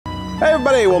Hey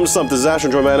everybody, welcome to Stumpt. This is Ash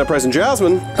and joined by Anna, Price, and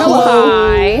Jasmine. Hello.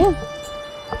 Hi.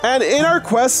 And in our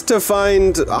quest to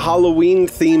find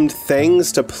Halloween-themed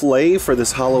things to play for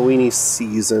this Halloween-y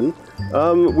season,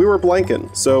 we were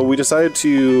blanking. So we decided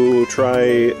to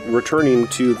try returning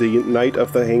to the Night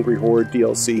of the Hangry Horde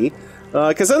DLC.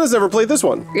 Because Anna's never played this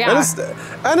one. Yeah.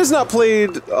 Anna's not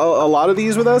played a lot of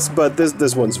these with us, but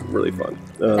this one's really fun.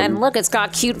 And look, it's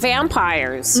got cute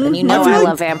vampires. And you know I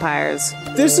love vampires.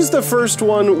 This is the first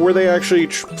one where they actually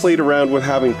played around with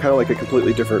having kind of like a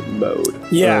completely different mode.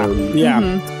 Yeah,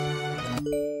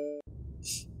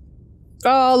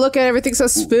 Oh, look at everything so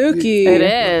spooky. It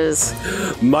is.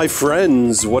 My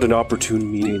friends, what an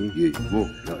opportune meeting.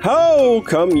 How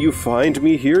come you find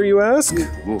me here, you ask?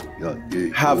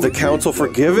 Have the council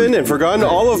forgiven and forgotten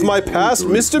all of my past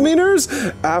misdemeanors?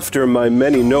 After my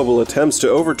many noble attempts to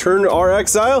overturn our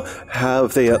exile,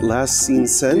 have they at last seen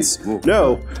sense?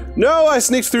 No, I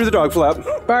sneaked through the dog flap.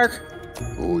 Bark.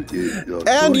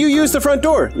 And you used the front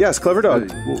door. Yes, clever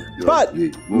dog. But,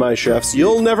 my chefs,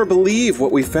 you'll never believe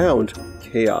what we found.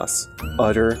 Chaos.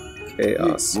 Utter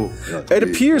chaos. It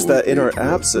appears that in our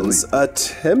absence, a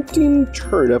tempting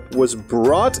turnip was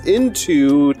brought in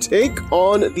to take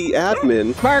on the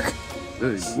admin. Bark.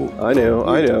 I know.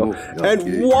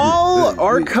 And while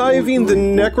archiving the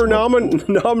Necronomicon,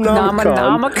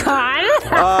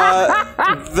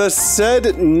 the said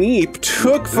Neep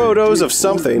took photos of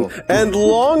something, and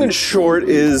long and short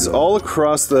is all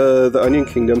across the Onion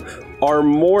Kingdom, our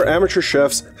more amateur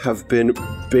chefs have been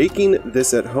baking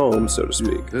this at home, so to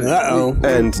speak. Uh-oh.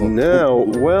 And now,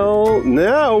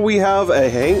 now we have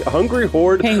a hungry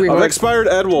horde of expired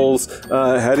edibles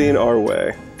heading our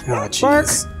way. Oh,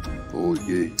 jeez.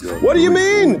 What do you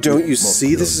mean? Don't you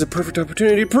see this is a perfect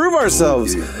opportunity to prove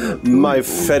ourselves? My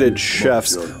fetid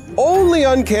chefs. Only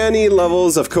uncanny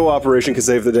levels of cooperation can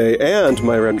save the day, and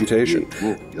my reputation.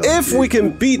 If we can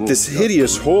beat this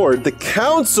hideous horde, the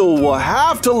council will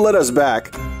have to let us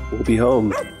back. We'll be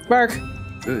home. Bark.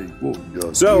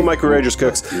 So, my courageous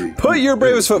cooks, put your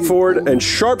bravest foot forward and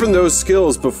sharpen those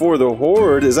skills before the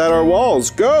horde is at our walls.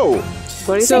 Go!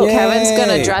 What do you think Kevin's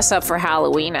gonna dress up for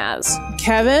Halloween as?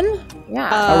 Kevin?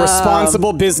 Yeah. A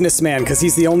responsible businessman, because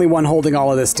he's the only one holding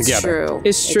all of this together.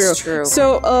 It's true.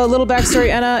 So, a little backstory,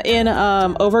 Anna, in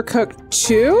Overcooked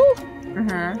 2?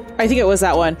 I think it was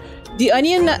that one. The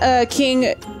Onion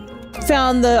King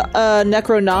found the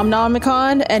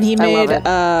Necronomicon, and he made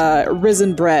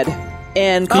risen bread.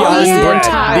 And The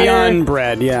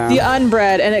unbread, yeah. The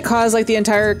unbread, and it caused like the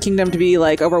entire kingdom to be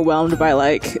like overwhelmed by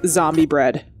like zombie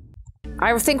bread.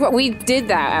 I think we did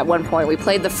that at one point. We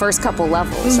played the first couple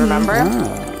levels, remember?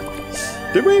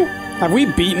 Did we? Have we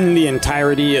beaten the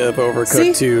entirety of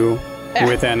Overcooked 2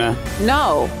 with Anna?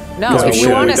 No. If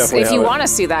If you want to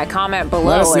see that, comment below.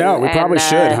 Let us know. We probably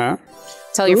should, huh?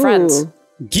 Tell your friends.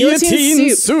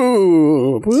 Guillotine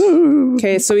soup!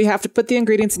 Okay, so we have to put the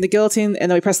ingredients in the guillotine,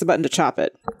 and then we press the button to chop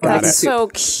it. That's so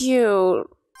cute.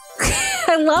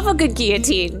 I love a good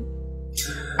guillotine.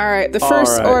 All right, the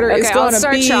first order is going to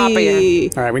be...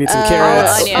 chopping. All right, we need some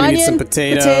carrots. We need some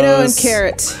potatoes. Potato and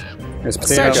carrot. There's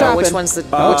potatoes. Start chopping. Which one's the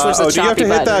choppy do you have to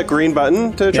hit that green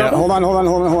button to chop? Hold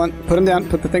on. Put them down.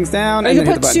 Put the things down. And you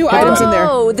then can put 2 items in there.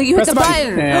 Oh, you hit the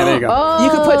button. Yeah, there you go. You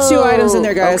can put 2 items in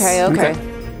there, guys. Okay.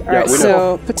 All right,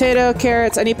 so potato,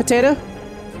 carrots. I need potato.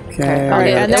 Okay. All right,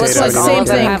 and then looks it's like same all of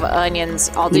them thing. have onions.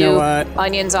 I'll do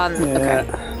onions on. Yeah. Okay.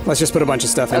 Let's just put a bunch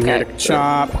of stuff in here to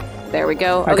chop. There we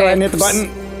go. Go ahead and hit the button.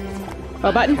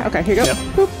 A button? Okay, here you go. Yep.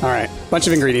 All right, bunch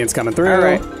of ingredients coming through. All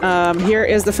right, here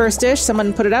is the first dish.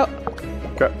 Someone put it out.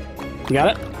 Okay. You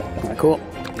got it? All right, cool.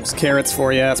 There's carrots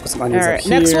for you. Let's put some onions All right, up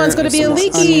here. next one's going to be a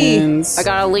leaky. Onions. I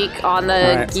got a leek on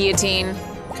the guillotine.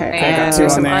 Okay, And got 2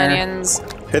 there's on some there. onions.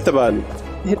 Hit the button.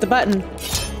 hit the button.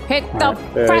 Hit the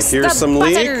press here's the some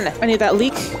button. leek. I need that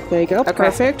leek. There you go. Okay.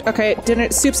 Perfect. Okay,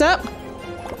 dinner soup's up.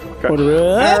 Put it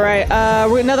up. All right,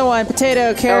 another one.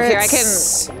 Potato,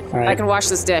 carrots. Oh, here All right. I can wash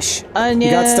this dish. Onion.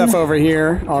 You got stuff over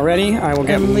here already. I will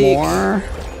get And leek. more.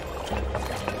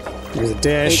 There's a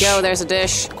dish. There you go. There's a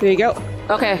dish. There you go.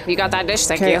 Okay, you got that dish.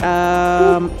 Thank Okay, you.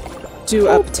 do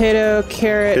a potato,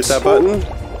 carrot. Hit that button.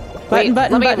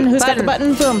 Button. Who's got the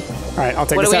button? Boom. All right, I'll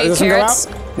take What this do out. we Does need? this one go Carrots.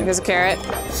 out? There's a carrot.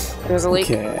 There's a leek.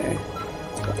 Okay.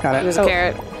 Got it. There's a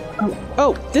carrot.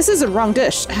 Oh, this is a wrong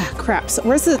dish. Ah, crap. So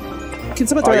where's the... Can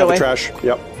someone throw I it got away? the trash.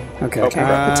 Yep. Okay.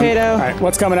 Potato. All right,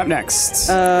 what's coming up next?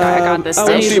 I got this we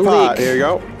dish. need Empty pot. leek. Here you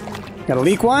go. Got a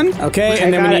leek one. Okay,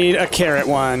 and then got we it. need a carrot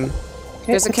one.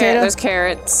 There's a potato. carrot. There's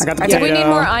carrots. I got the think we need potato.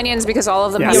 more onions because all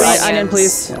of them Yes. have You onions. want onion,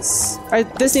 please? Yes. All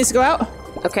right, this needs to go out.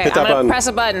 Okay, Hit I'm that gonna button. press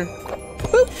a button.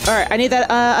 Boop. All right, I need that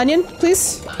onion,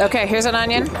 please. Okay, here's an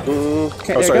onion.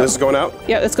 Okay, Oh, sorry, this is going out?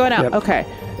 Yeah, it's going out. Yep. Okay.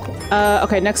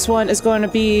 Okay, next one is going to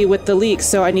be with the leek.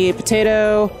 So I need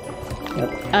potato,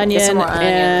 onion, Get some more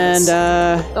onions.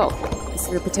 and Oh, you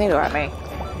threw a potato at me.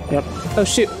 Yep. oh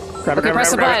shoot. Grab it, Okay, grab it,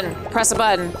 press a grab it. button. Press a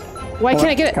button. Why can't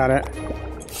I get it? Got it.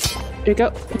 There you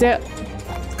go. Potato.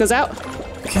 Goes out.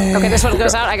 Okay. Okay, this one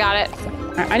goes out. I got it.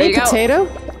 I There need you go. potato.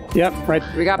 Yep, right.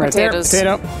 We got right potatoes.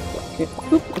 There. Okay,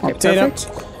 okay, Potato.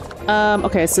 perfect.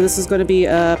 Okay, so this is going to be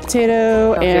a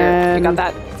potato Oh, here. and You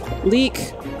got that.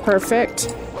 leek. Perfect.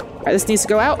 All right, this needs to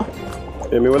go out.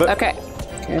 Hit me with it. Okay.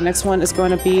 Okay, next one is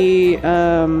going to be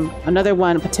another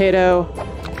one, potato.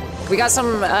 We got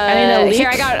some. need a leek. Here,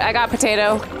 I got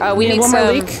potato. We need need one some.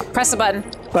 more leek. Press the button.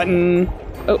 Button.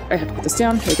 Oh, I have to put this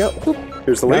down. Here we go. Boop.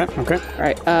 Here's the Got leak. it. Okay. All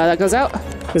right, that goes out.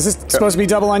 Is this supposed to be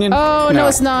double onion? Oh, no,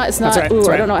 it's not. It's not. That's right. Ooh, that's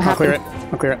right. I don't know what I'll happened. clear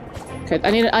it. I'll clear it. Okay,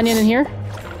 I need an onion in here.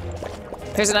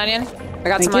 Here's an onion. I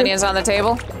got Thank some you. onions on the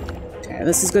table. Okay,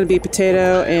 this is going to be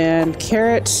potato and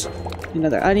carrot.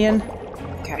 Another onion.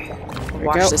 Okay. we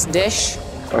Wash go. this dish.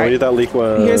 Oh, we need that leak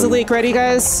one. Here's the leek. Ready,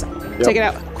 guys? Take it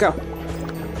out. Go.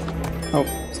 Oh,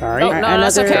 sorry. Oh, All right, no,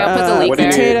 it's another okay. I'll put the leek what do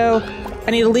you there. need? potato.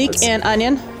 I need a leek and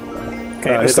onion. Okay,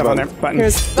 hit there's the stuff on there. button.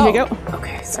 Button. Here you go.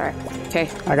 Okay, sorry. Okay,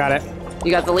 I got it.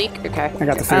 you got the leek? Okay. I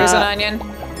got the food. Here's an onion.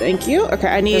 Thank you. Okay,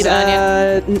 I need Here's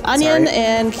an an onion Sorry.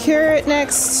 and carrot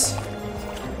next.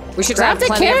 We should Grab have the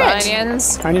plenty of carrot.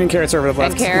 onions Onion and carrots over the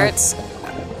left. and carrots.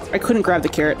 I couldn't grab the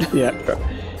carrot. Yeah.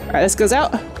 All right, this goes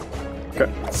out.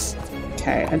 Okay.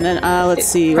 Okay, and then let's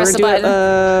see. Press We're the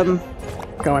gonna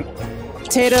do Going.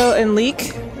 potato and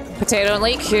leek. Potato and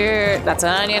leek. Here, that's an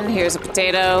onion. Here's a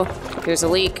potato. Here's a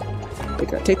leek.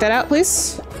 Take that out,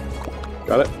 please.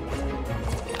 Got it.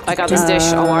 I got this dish.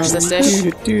 I'll wash this dish.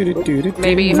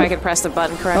 Maybe if I could press the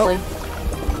button correctly.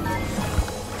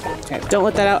 Okay, don't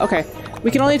let that out. Okay,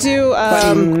 we can only do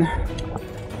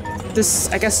this.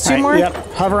 I guess two more. Yep.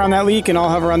 Hover on that leak, and I'll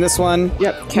hover on this one.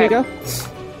 Yep. Here you go.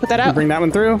 Put that out. Bring that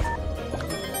one through.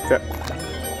 Okay.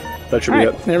 That should All be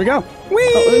right, it. there we go. We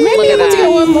may Look be at able to get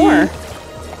that. one more.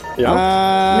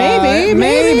 Yeah. Maybe.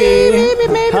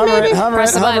 Hover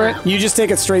Press it, the hover button. it. You just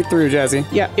take it straight through, Jazzy.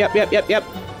 Yep.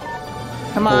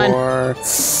 Come on. Or...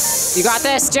 You got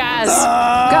this, Jazz.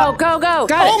 Go.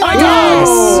 Got it. Oh my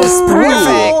This is perfect.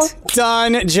 Well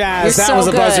done, Jazz. You're That so was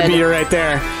a buzzer good. beater right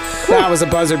there. That was a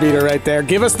buzzer beater right there.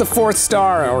 Give us the 4th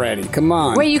star already. Come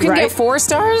on. Wait, you can Right. get 4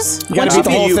 stars? you gotta Once beat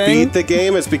the whole you thing. beat the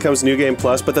game, it becomes New Game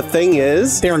Plus. But the thing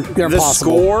is, They're the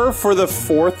impossible. score for the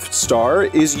 4th star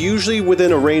is usually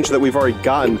within a range that we've already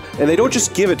gotten, and they don't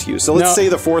just give it to you. So let's No. say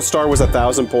the 4th star was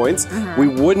 1,000 points. We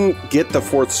wouldn't get the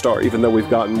 4th star, even though we've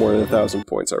gotten more than 1,000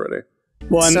 points already.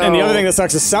 Well, and the other thing that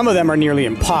sucks is some of them are nearly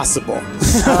impossible.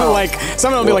 Like,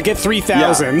 some of them will be like, get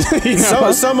 3,000. You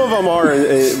know? Some of them are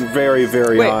very,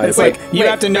 very high. It's like, you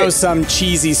have to know some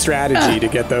cheesy strategy to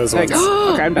get those ones.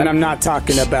 Okay, I'm And I'm not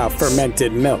talking about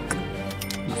fermented milk.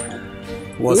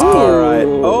 Was all right.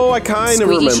 Oh, I kind of Squeaky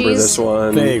remember cheese? this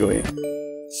one. vaguely.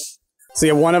 So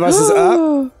yeah, one of us is up.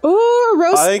 Ooh,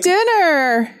 roast I think-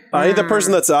 dinner. I think the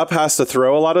person that's up has to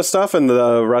throw a lot of stuff, and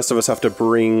the rest of us have to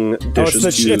bring Oh,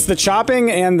 dishes to you. it's the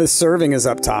chopping and the serving is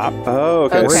up top. Oh,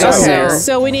 okay. Okay, So, so-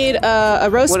 So we need a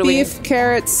roast What do we beef,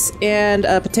 carrots, and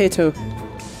a potato.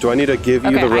 do I need to give you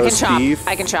Okay, the I can roast chop. beef?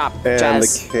 I can chop. and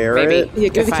Jazz, the carrot? Maybe. Yeah,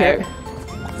 give the If carrot.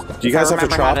 Do you guys I have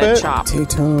to remember how chop to it? chop.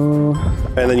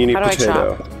 Potato. And then you need How do I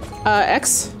potato. chop?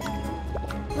 X.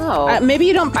 Oh. Maybe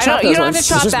you don't I chop don't, you those don't have ones.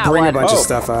 to chop Just that bring a one. bunch of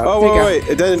stuff up. Oh, There you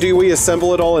wait. Then do we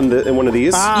assemble it all in one of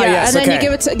these? Ah, Yeah, yes, and then okay. you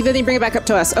give it to, then you bring it back up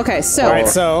to us. Okay, so, All right,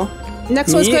 so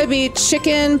next one's meat. going to be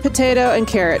chicken, potato, and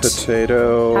carrot.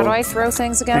 Potato. How do I throw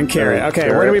things again? and carrot. Okay,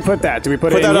 Carrot. where do we put that? Do we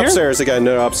put it Put in that here? upstairs again.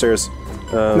 No, upstairs.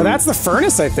 No, that's the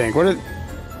furnace, I think. What?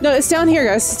 No, it's down here,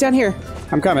 guys. It's down here.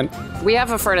 I'm coming. We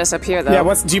have a furnace up here, though.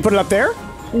 Yeah, do you put it up there?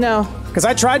 No. Because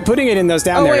I tried putting it in those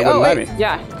down Oh, there. wait, It wouldn't oh, let wait. me.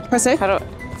 Yeah. Press A. How do...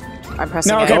 I'm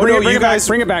pressing No, it. okay, Oh, bring no, it you back, guys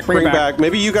bring it back, bring it back.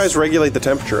 Maybe you guys regulate the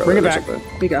temperature of Bring it or back. something.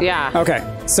 Here you go. Yeah. Okay,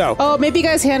 so Oh, maybe you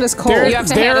guys hand us coal. There- You have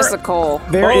to hand us the coal.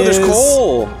 there Oh, there's is-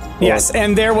 coal. Yes,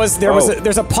 and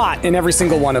there's a pot in every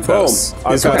single one of those.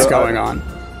 I've Is got what's it. going on.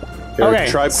 Here, Okay,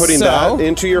 try putting so- that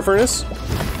into your furnace.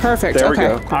 Perfect. There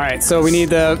okay. we go. All right, so we need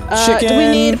the chicken. we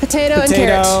need potato and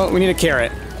carrot. We need a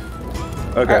carrot.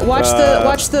 Okay. All right,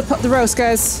 watch the roast,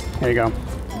 guys. There you go.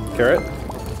 carrot.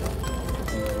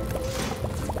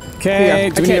 Okay, Yeah,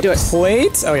 do we I need can't do a it.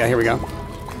 plate? Oh yeah, here we go. This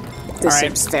All right.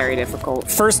 seems very difficult.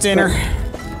 First dinner.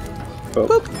 Oh.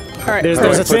 All right. There's All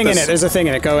right, a put thing in this- it. There's a thing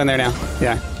in it. Go in there now.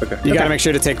 Yeah. Okay. You gotta make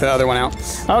sure to take the other one out.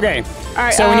 Okay. All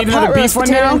right. So we need pot another beef roast, one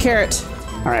potato now. and carrot.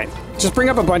 All right. Just bring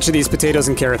up a bunch of these potatoes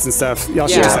and carrots and stuff. Y'all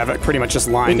should Yeah. just have it pretty much just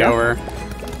lined over.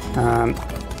 All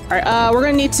right, we're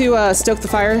gonna need to stoke the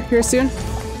fire here soon.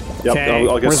 Yep, Okay.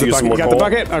 I'll Where's get the you bucket? some more You got coal. the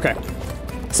bucket? Okay.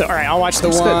 So, all right, I'll watch the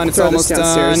Just gonna one. It's throw almost this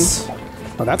done. downstairs.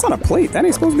 Oh, that's on a plate. That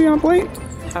ain't supposed to be on a plate.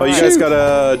 Oh, you guys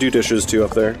gotta do dishes too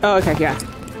up there. Oh, okay, yeah.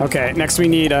 Okay, next we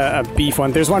need a beef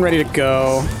one. There's one ready to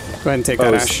go. Go ahead and take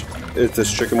that, Ash. Is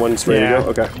this chicken one's ready Yeah. to go?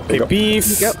 Okay. there Okay, you go.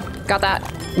 beef. Yep. Got that.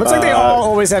 Looks like they all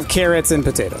always have carrots and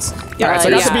potatoes. Yeah, All right, so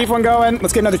I got yeah. the beef one going.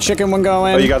 Let's get another chicken one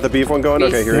going. Oh, you got the beef one going?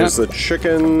 Beef. Okay, here's the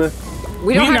chicken.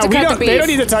 We don't have to cut the beef. They don't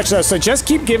need to touch those. So just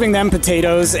keep giving them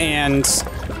potatoes and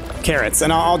carrots,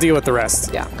 and I'll deal with the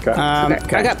rest. Yeah. Okay.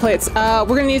 Okay, I got plates. We're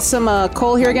gonna need some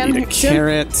coal here again. Need a soon.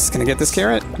 carrot. Can I get this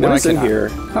carrot? What I is in cannot.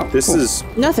 here? Oh, This cool. is...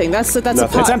 Nothing. That's a Nothing.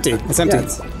 pot. It's empty. It's empty.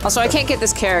 Yeah. Also, I can't get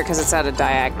this carrot because it's at a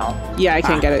diagonal. Yeah, I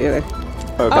can't get it either.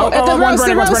 Okay. Oh, at the one's roast,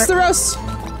 burning, the one's roast, the roast.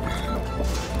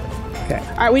 Okay.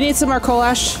 All right, we need some more coal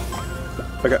ash.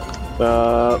 Okay.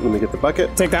 Let me get the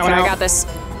bucket. Take that one Okay, out. I got this.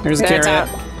 There's a There, it's carrot.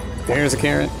 out. There's a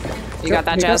carrot. You got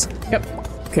that, Jazz? Yep.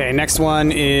 Okay, next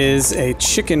one is a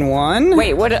chicken one.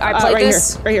 Wait, what? I played Right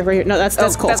this? here, right here, right here. No, that's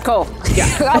coal. That's cool. Yeah.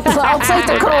 I'll plate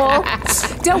the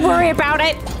coal. Don't worry about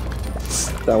it.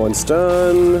 That one's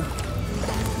done.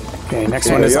 Okay, next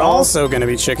one is go. also going to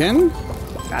be chicken.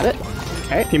 Got it.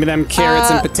 Okay. Give me them carrots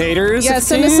and potatoes. yeah, if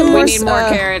send you us some can. We more need more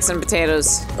carrots and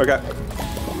potatoes. Okay.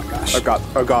 Oh my gosh.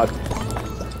 Oh god.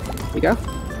 Here you go.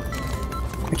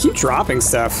 I keep dropping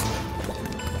stuff.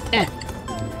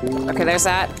 Okay, there's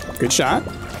that. Good shot.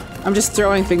 I'm just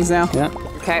throwing things now. Yeah.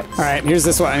 Okay. All right, here's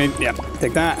this one. I need, yeah,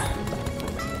 take that.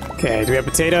 Okay, do we have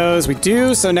potatoes? We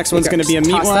do. So next one's go. going to be a Just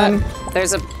meat toss that. one.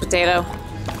 There's a potato.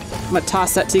 I'm gonna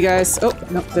toss that to you guys. Oh,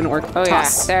 nope, didn't work. Oh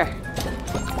toss. yeah, there.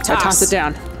 I toss it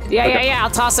down. Yeah. I'll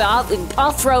toss it.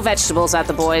 I'll throw vegetables at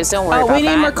the boys. Don't worry Oh, about we need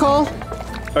that. more coal.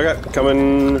 Okay,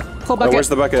 coming. Coal Oh, bucket. where's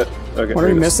the bucket? Okay. What are here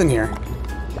we it is. missing here?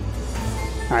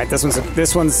 All right, this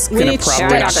one's We gonna need probably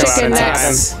got not go out chicken in time.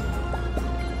 next.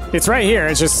 It's right here.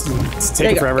 It's just There you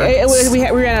taking go. forever.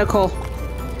 We ran out of coal.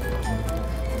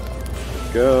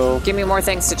 Go. Give me more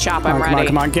things to chop. I'm Come on, ready.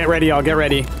 come on, get ready, y'all, get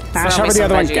ready. Ash, me over the some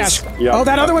other one. veggies. Ash. Yeah. Oh,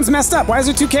 that other one's messed up. Why is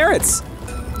there 2 carrots?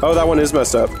 Oh, that one is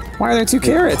messed up. Why are there 2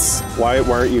 carrots? Why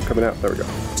aren't you coming out? There we go.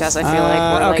 Jess, I feel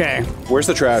like we're okay. Where's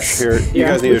the trash? Here, you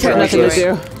guys need we've to got trash nothing this.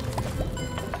 to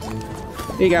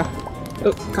do. Here you go.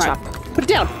 Oh, come on. Chop. Put it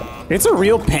down. It's a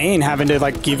real pain having to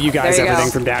like give you guys There you everything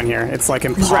go. from down here. It's like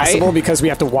impossible Right. because we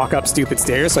have to walk up stupid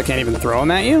stairs, so I can't even throw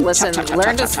them at you. Listen,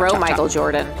 learn to throw, Michael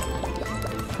Jordan.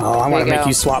 Oh, I want There to you make go.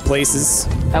 you swap places.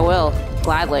 I will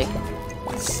gladly.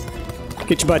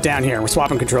 Get your butt down here. We're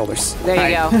swapping controllers. There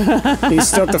you go. Can you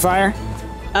stoke the fire?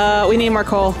 We need more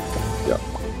coal. Yeah.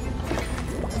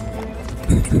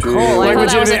 Cool. I thought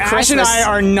that was a Ash and Christmas. I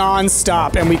are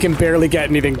non-stop, and we can barely get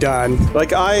anything done.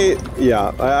 Like I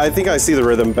think I see the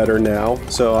rhythm better now.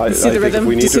 So I see the think rhythm? If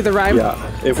we Do need you see the rhyme? Yeah.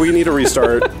 If we need to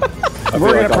restart,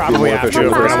 We're gonna probably have to.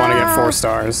 We're gonna want to get 4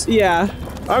 stars. Yeah.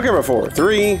 I don't care about 4.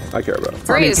 3. I care about.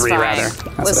 3 I mean, is 3 fine. rather. That's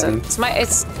what I Listen, mean.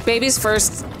 it's baby's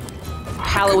first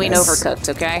Halloween Goodness. overcooked.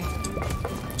 Okay.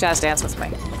 Jazz, dance with me.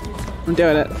 I'm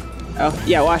doing it. Oh,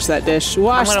 yeah, wash that dish.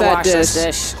 Wash I'm gonna that wash dish.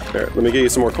 this dish. Here, let me get you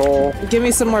some more coal. Give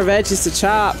me some more veggies to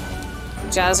chop.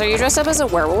 Jazz, are you dressed up as a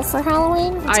werewolf for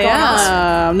Halloween? What's I going on?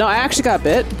 am. No, I actually got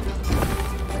bit.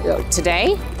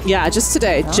 Today? Yeah, just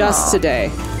today. Just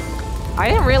today. I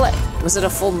didn't realize. Was it a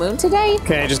full moon today?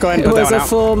 Okay, just go ahead and It put that was one a out.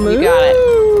 full moon. You got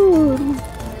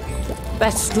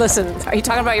it. Listen, are you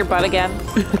talking about your butt again?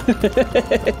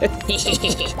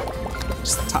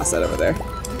 Just toss that over there.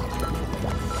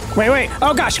 Wait.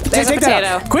 Oh gosh, There's a take that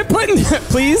out. potato. Quit putting,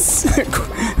 please.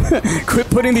 Quit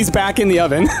putting these back in the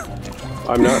oven.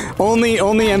 I'm not. only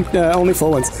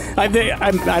full ones. I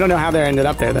don't know how they ended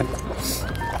up there then.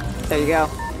 There you go.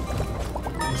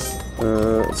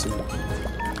 Let's see.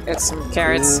 It's some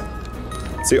carrots.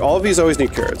 See, all of these always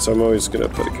need carrots, so I'm always gonna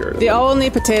put a carrot in. They there. all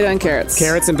need potato and carrots.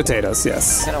 Carrots and potatoes,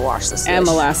 yes. I'm gonna wash this And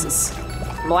dish. molasses.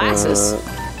 Molasses.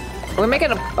 Are we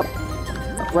making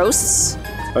a roasts?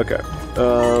 Okay.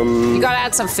 You gotta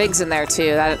add some figs in there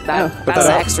too. That's that the out?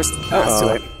 extra. That's too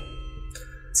late.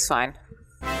 It's fine.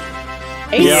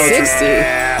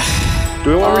 860. Do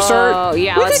we want to restart? Oh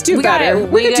yeah, We let's could do we gotta- better.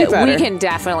 We could do better. We can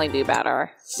definitely do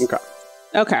better. Okay.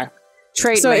 Okay.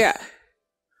 Trade So me. yeah.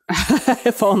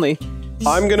 If only.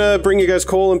 I'm gonna bring you guys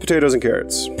coal and potatoes and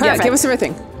carrots. Yeah, Perfect. give us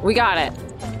everything. We got it.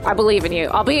 I believe in you.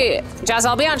 Jazz,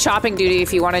 I'll be on shopping duty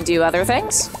if you want to do other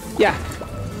things. Yeah.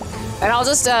 And I'll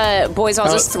just, boys,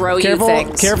 I'll just throw careful, you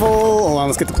things. Careful. Hold on,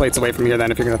 let's get the plates away from here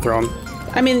then if you're going to throw them.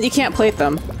 I mean, you can't plate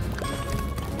them.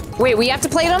 Wait, we have to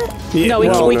plate them? Yeah, No,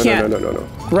 we can't. No.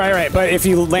 Right. But if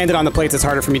you land it on the plates, it's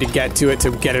harder for me to get to it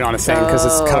to get it on a thing because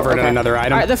it's covered in another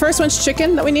item. All right, the first one's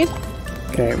chicken that we need.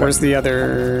 Okay, where's the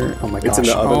other? Oh my gosh! It's in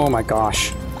the oven. Oh my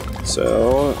gosh!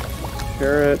 So,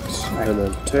 carrot and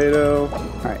then potato. All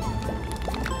right.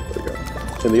 There we go.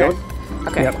 In the oven.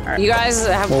 Okay. Yep, alright. You guys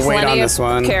have We'll wait plenty on this of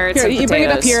one. carrots Here, and you bring it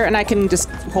up potatoes. here, and I can just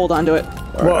hold on to it.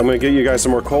 All right, I'm gonna get you guys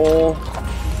some more coal.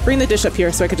 Bring the dish up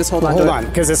here so I could just hold on to Hold it. on,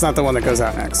 because it's not the one that goes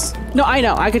out next. No, I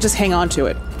know. I could just hang on to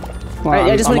it. Well,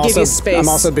 I just want to give you space. I'm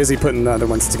also busy putting the other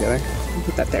ones together.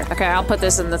 Put that there. Okay, I'll put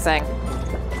this in the thing.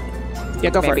 Yeah,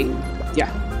 go Maybe. for it.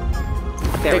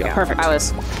 Yeah. There we go. Perfect.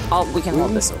 We can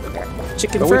hold this over there.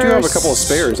 Chicken Oh, first. we do have a couple of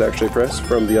spares actually, Chris,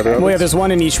 from the other Well, yeah, ovens. there's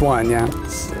one in each one. Yeah.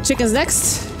 Chicken's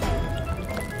next.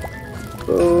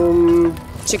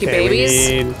 Chicken Okay, babies.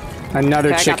 we need another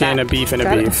Okay, I got chicken, that. a beef, and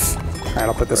Got a it. beef. All right,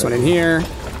 I'll put this one in here.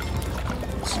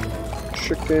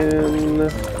 Chicken.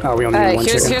 Oh, we only need one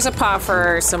chicken. Here's a pot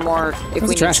for some more. If Where's we the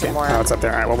need trash some can? more Oh, it's up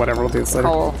there. All right, well, whatever. We'll do this later.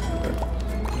 coal.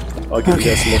 I'll give you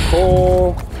guys some more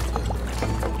coal.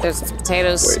 There's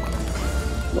potatoes. Wait.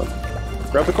 Come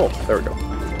on. Grab the coal. There we go.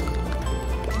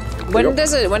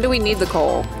 When do we need the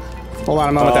coal? Hold on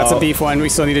a moment. That's a beef one. We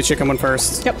still need a chicken one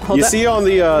first. Yep, hold You that. see on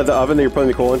the oven that you're putting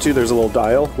the coal into, there's a little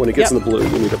dial. When it gets Yep. in the blue,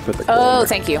 you need to put the coal in Oh, there.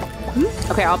 thank you.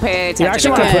 Okay, I'll pay attention. You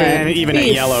actually want to to put that. it in even at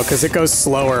Beef. yellow because it goes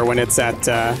slower when it's at.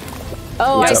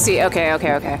 Oh, I Yep. see. Okay. All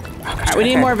right, we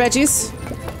need more veggies.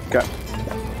 Okay.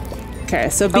 Okay,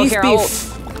 so Oh, beef, here,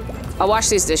 beef. I'll wash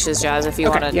these dishes, Jazz, if you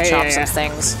Okay, want to yeah, chop yeah, some yeah.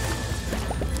 things.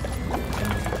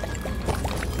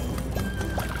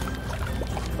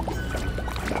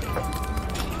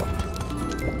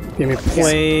 Give me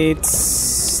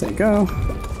plates. There you go.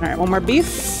 All right, one more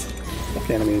beef.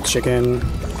 Okay, let me need chicken.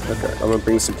 Okay. I'm gonna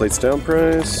bring some plates down,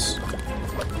 Price.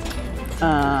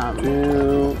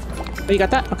 Oh, you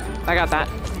got that? Okay. I got that.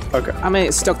 Okay. I'm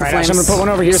gonna stoke the All right, flames. actually, I'm gonna put one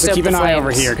over here, so Stoke keep the an eye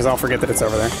over flames. here because I'll forget that it's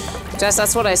over there. Jess,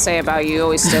 that's what I say about you. You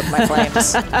always stoke my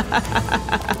flames.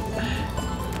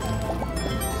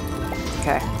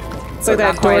 Okay. It's like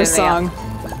that Not quite in Doors the- song.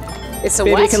 It's a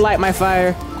Baby, what? you can light my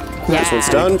fire. Yeah. This one's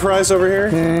done, Price, over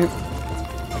here.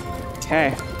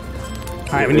 Okay.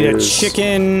 All right, we need a Here's-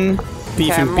 chicken,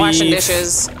 beef, Okay, and I'm beef. washing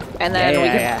dishes. And then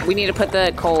Yeah. we need to put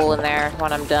the coal in there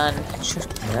when I'm done.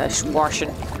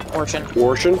 Washing. Worship.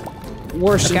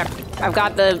 Worship. Okay. I've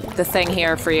got the thing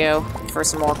here for you for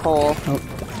some more coal. Oh.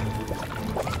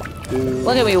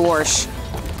 Look at me, Warsh.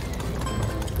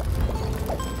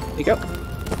 There you go.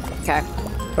 Okay.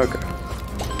 Okay.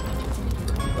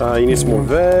 You need some more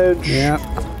veg. Yeah.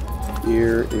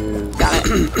 Here is. Got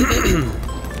it.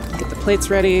 Get the plates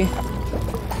ready.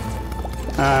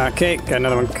 Okay, got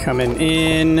another one coming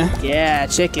in. Yeah,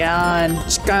 chicken.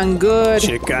 Chicken good.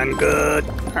 Chicken good.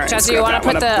 All right, Jess, let's do you grab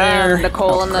want that to put one up there. the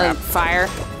coal Oh, in crap. the fire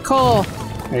Cole,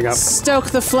 There you go. stoke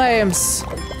the flames.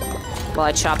 while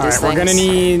I chop All these right, we're things?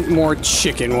 gonna need more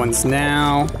chicken ones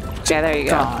now. Yeah, there you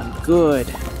go. Gone good.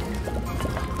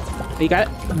 You got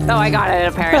it? Oh, I got it,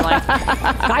 apparently.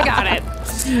 I got it.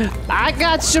 I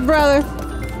got you, brother.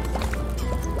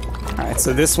 All right,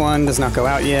 so this one does not go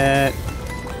out yet.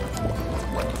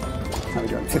 How are we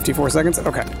doing? 54 seconds?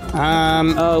 Okay.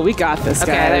 Oh, we got this,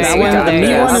 Okay, guys. there That you one- go. the There you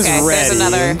meat go. one is Okay, there's ready.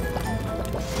 another.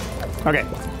 Okay,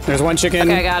 there's one chicken.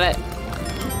 Okay, I got it.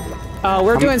 Oh,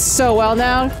 we're doing so well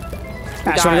now. Ash, Got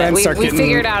wanna go ahead it. and We start getting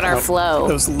figured out our flow.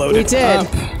 those loaded We did. up.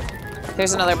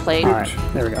 There's another plate. All right,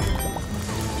 there we go.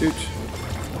 Doot.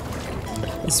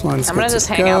 This one's I'm gonna good just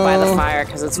to hang out by the go. fire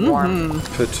because it's warm.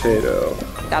 Potato.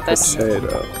 Got this.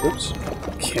 Potato. Oops.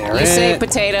 Carrot. You say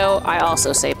potato. I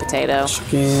also say potato.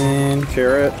 Chicken.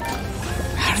 Carrot.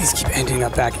 How do these keep ending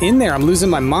up back in there? I'm losing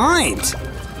my mind.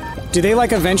 Do they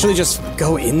like eventually just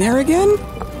go in there again?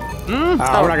 We're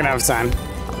not gonna have time.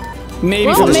 Maybe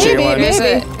Well, for the chicken maybe, one.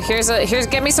 maybe. Here's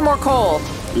get me some more coal.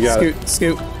 You got it.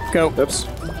 Scoot, go, Oops.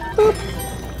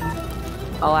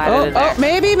 I'll add it in there.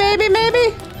 Maybe.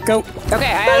 go. Okay,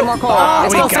 I added more coal.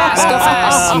 Let's we go got fast. Go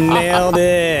fast. Nailed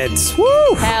it.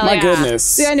 Woo! Hell My yeah. goodness.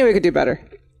 See, I knew we could do better.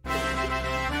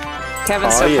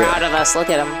 Kevin's Oh, so yeah. proud of us. Look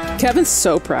at him. Kevin's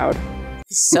so proud.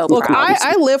 He's so Look, proud.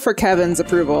 I live for Kevin's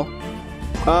approval.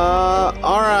 All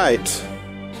right.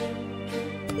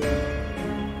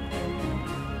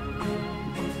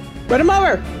 Run him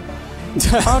over.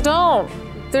 Oh, don't.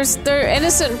 They're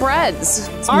innocent breads.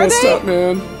 Are Messed they? up,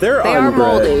 man. They're They are unbread.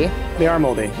 moldy. They are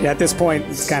moldy. Yeah, at this point,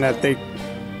 it's kind of they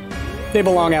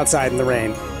belong outside in the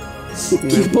rain.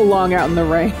 You belong out in the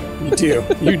rain. You do.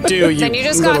 You do. You Then you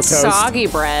just little got toast. soggy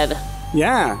bread.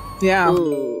 Yeah. Yeah.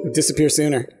 It disappear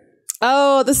sooner.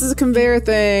 Oh, this is a conveyor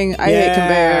thing. I hate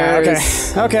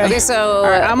conveyors. Okay. So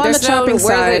Alright, I'm on the there's chopping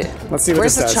side. Let's see what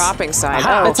Where's this does. the chopping side?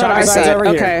 Aha, Oh, it's on our Chopping side. side. Over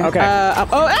here. Okay.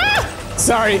 Okay.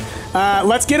 Sorry.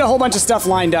 Let's get a whole bunch of stuff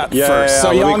lined up Yeah, first. yeah,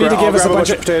 So y'all need to give us a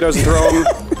bunch of potatoes and throw them.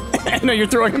 No, you're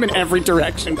throwing them in every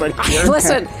direction, but here.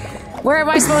 Listen, where am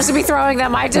I supposed to be throwing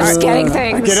them? I'm just getting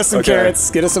things. Get us some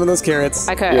carrots. Get us some of those carrots.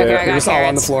 Okay, Yeah, okay, I they're got They're just all on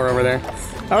the carrots. floor over there.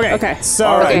 Okay. Okay. So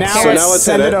Alright, now, so now let's let's hit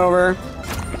send it it. over.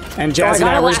 And Jazzy and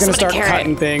got I, a we're just gonna last-minute start carrot.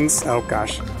 cutting things. Oh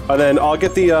gosh. And then I'll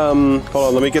get the, hold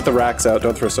on, let me get the racks out.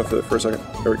 Don't throw stuff for a second.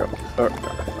 There we go.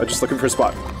 I'm just looking for a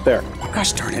spot. There.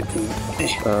 Gosh darn it.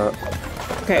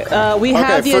 Okay, we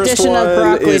have the first addition one of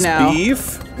broccoli is now.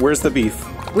 beef. Where's the beef?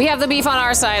 We have the beef on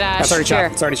our side, Ash. That's already Here.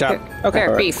 chopped. It's already chopped. Okay,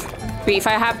 Alright. beef. Beef.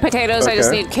 I have potatoes. I just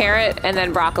Okay. need carrot and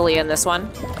then broccoli in this one.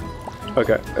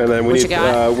 Okay, and then What you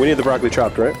got? we need the broccoli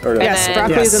chopped, right? Or no? Yes, then-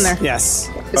 broccoli's Yes. in there. Yes.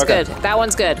 It's Okay. good. That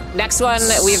one's good. Next one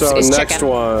we've So is next chicken.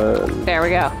 one. There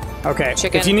we go. Okay.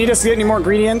 Chicken. If you need us to get any more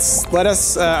ingredients, let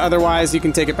us. Otherwise, you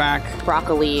can take it back.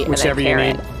 Broccoli Whichever and you then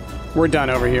need. carrot. We're done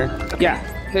over here. Yeah.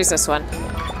 Here's this one.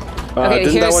 Okay, Didn't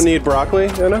that here's- one need broccoli,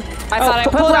 Anna? I thought I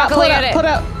put pull it out, broccoli pull it in out, it. pull it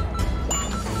out.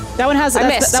 That one has I that,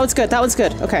 missed. that one's good. That one's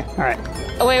good. Okay. All right.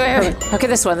 Oh, wait. Okay,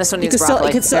 this one. This one You needs can still, broccoli.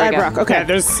 you can still There add we go. broccoli. Okay. Okay.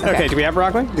 There's. Okay. Do we have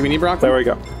broccoli? Do we need broccoli? There we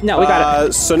go. No, we got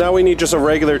it. So now we need just a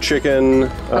regular chicken,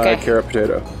 Okay. carrot,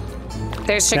 potato.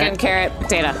 There's chicken, Okay. carrot,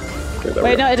 potato. Okay, there we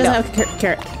Wait, go. no, it doesn't No. have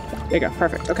carrot. There you go.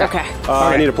 Perfect. Okay. Okay.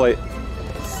 I need a plate.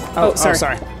 Oh, sorry.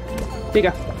 sorry. There you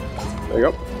go. There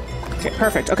you go. Okay,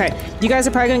 perfect. Okay. You guys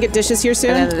are probably gonna get dishes here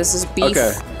soon. And then this is beef.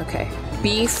 Okay.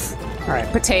 Beef, All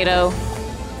right. potato,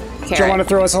 Do you carrot. want to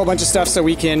throw us a whole bunch of stuff so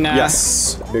we can?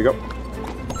 Yes. Here you go.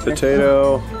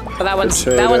 Potato. Oh, that one's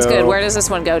Potato. good. Where does this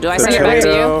one go? Do I send it back to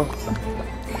you?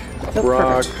 Potato.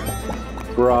 Brock.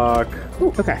 Brock.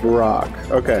 Okay. Brock.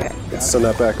 Okay. Let's send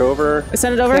that back over.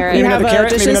 Send it over. Carrot. You Maybe have another carrot.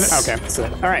 dishes. Maybe another. Okay. So,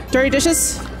 all right. Dirty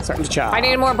dishes. Starting to chop. I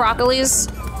need more broccolis.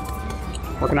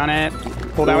 Working on it.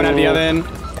 Pull that one out of the oven.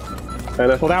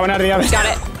 Anna. Pull that one out of the oven. Got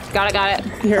it. Got it.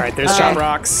 Here. All right. There's chop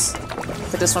rocks.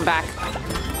 Put this one back.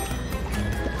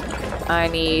 I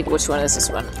need. Which one is this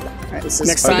one? This is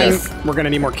Next beef. time, we're gonna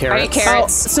need more I carrots. need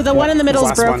carrots. So the one in the middle is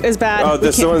last broke. one. Is bad. Oh, We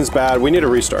this can't- one's bad. We need a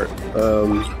restart.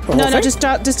 No, thing?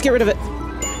 just get rid of it.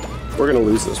 We're gonna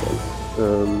lose this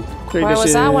one. Three Why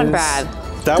was that one dishes. bad?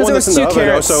 That 'Cause one there that's in was the two oven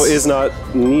carrots. also is not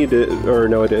needed, or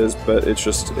no, it is, but it's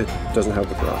just it doesn't have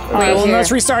the broth. All right. Well, here.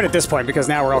 let's restart at this point because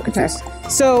now we're all confused.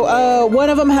 So one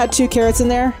of them had 2 carrots in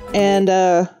there, and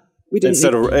we didn't.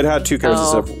 Instead of it had 2 carrots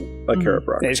Oh. instead of a carrot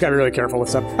broth. Yeah, you just gotta be really careful with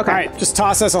stuff. Okay. All right. Just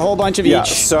toss us a whole bunch of Yeah.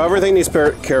 each. So everything needs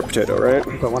carrot potato, right?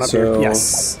 Put one up So here.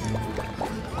 Yes.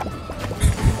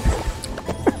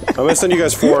 I'm gonna send you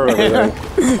guys 4 of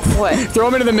everything. What? Throw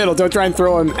them into the middle. Don't try and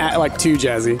throw them at like 2,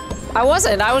 Jazzy. I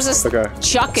wasn't. I was just Okay.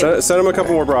 chucking. Send them a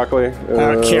couple more broccoli.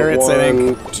 Carrots, I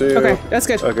think. 1, 2. Okay, that's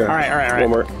good. Okay. All right. One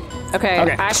more.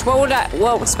 Okay. Ash,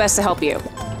 what's best to help you?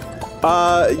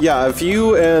 Yeah, if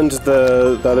you and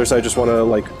the other side just want to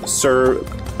like serve,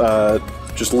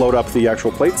 just load up the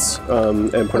actual plates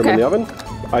and put them in the oven.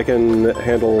 I can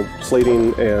handle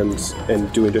plating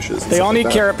and doing dishes. and They stuff all like need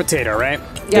that. carrot potato, right?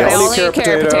 Yeah, They they all all need need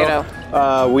carrot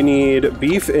potato. We need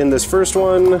beef in this first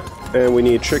one, and we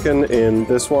need chicken in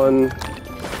this one, All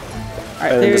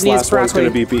right, and there this needs last one's broccoli.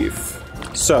 going to be beef.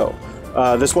 So,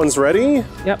 this one's ready.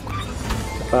 Yep.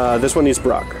 This one needs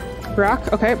brock.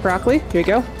 Okay, broccoli. Here you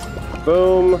go.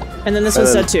 Boom. And then this And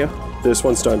one's then- done too. This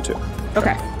one's done too.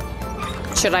 Okay.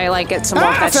 Should I like get some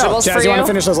more vegetables Jazz, for you you? want to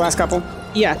finish those last couple?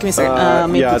 Yeah, give me a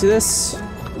second. Maybe yeah. do this.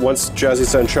 Once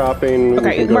Jazzy's done chopping, we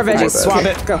Okay, can go more for veggies. that. Swap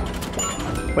Okay, it. Go.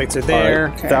 Plates are All there.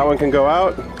 right, that one can go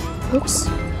out. Oops.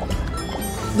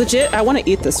 Legit, I want to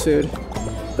eat this food.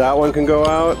 That one can go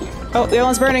out. Oh, the other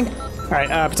one's burning. All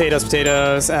right,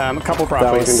 potatoes, a couple That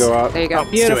one broccolis. can go out. There you go. Oh,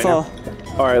 let's do it Beautiful. now.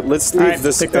 All right, let's leave All right,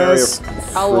 this take area those.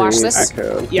 I'll wash free this. if we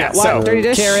can. Yeah, So, dirty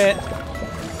dish. carrot,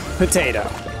 potato.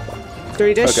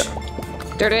 Dirty dish. Okay.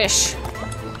 Dirtish.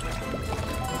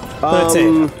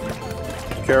 Potato.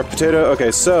 Carrot, potato.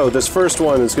 Okay, so this first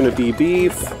one is going to be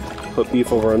beef. Put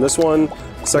beef over on this one.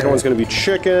 Second one's going to be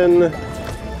chicken.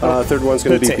 Third one's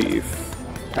going to be Potato. beef.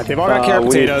 All right, they've all got carrot we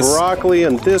need potatoes. broccoli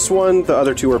and this one. The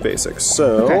other 2 are basics.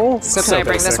 So, Okay. So can So I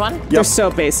bring basic. this one? They're so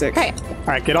basic. Okay. All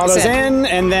right, get all That's those it. in,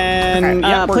 and then Okay.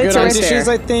 yep, we're Plates good are on right dishes,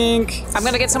 there. I think. I'm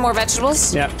gonna get some more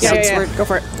vegetables. Yep. Yeah, Since yeah, we're yeah. Go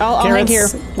for it. I'll hang here.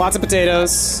 carrots, lots of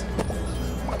potatoes.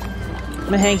 I'm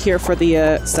gonna hang here for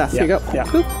the stuff. Here you go. Yeah.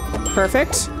 Boop.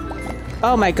 Perfect.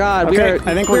 Oh my God, we Okay, are.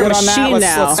 I think we're good on that. machine Let's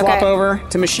now. swap Okay. over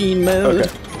to machine mode. okay.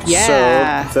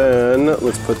 Yeah. So then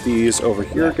let's put these over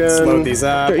here Let's again. load these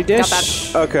up. Dirty Got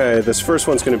dish. Okay, this first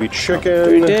one's going to be chicken.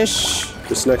 Dirty dish.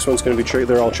 This next one's going to be chicken.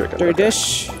 They're all chicken. Dirty Okay.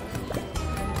 dish.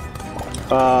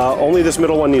 Only this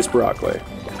middle one needs broccoli.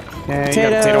 Okay, you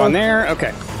got a potato on there.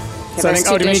 Okay. So I think,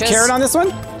 do we need carrot on this one?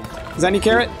 Does that need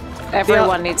carrot?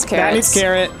 Everyone needs carrots. That needs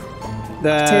carrot.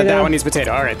 That one needs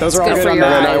potato. All right, those are all good on your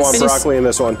that. And I want broccoli in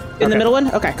this one. In the middle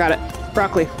one? Okay, got it.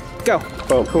 Broccoli. Go.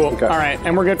 Boom. Cool. Okay. All right,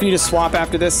 and we're good for you to swap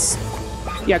after this.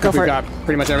 Yeah, go for We've it. got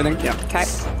pretty much everything. Yeah. Okay.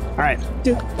 All right.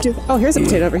 Oh, here's a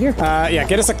potato over here. Yeah,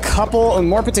 get us a couple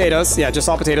more potatoes. Yeah, just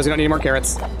all potatoes. We don't need any more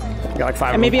carrots. We got like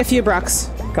 5 And maybe a few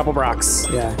brocks. couple brocks.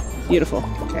 Yeah. Beautiful.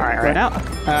 All Okay, right. going out.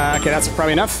 Okay, that's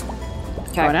probably enough.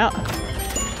 Okay. Going out.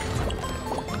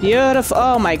 Beautiful.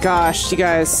 Oh my gosh, you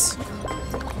guys.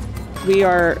 We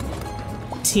are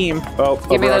team. Oh,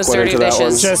 Give me those dirty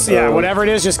dishes. Just whatever it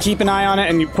is, just keep an eye on it,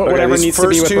 and you put Okay, whatever these needs to be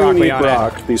first with two broccoli need on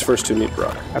brock. it. These first two need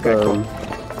brock. Okay, cool.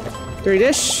 Dirty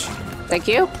dish. Thank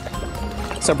you.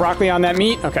 So broccoli on that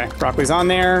meat. Okay, broccoli's on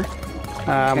there. What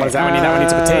does that one need? That one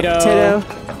needs a potato. Potato.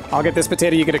 I'll get this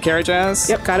potato. You get a carrot, Jazz.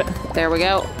 Yep, got it. There we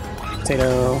go.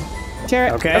 Potato.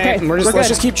 Carrot. Okay. And let's good.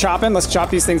 just keep chopping. Let's chop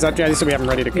these things up, Jazzy, so we have them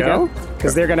ready to go. go.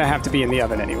 Because they're gonna have to be in the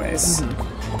oven anyways.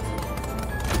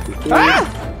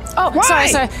 Ah! Oh, Why?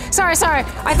 sorry.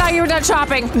 I thought you were done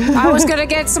chopping. I was gonna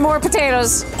get some more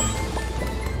potatoes.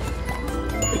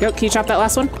 There you go. Can you chop that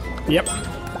last one? Yep.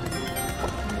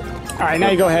 All right, now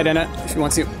you go ahead, Anna, if you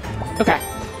want to. Okay.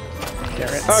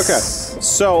 Carrots. Okay.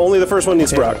 So only the first one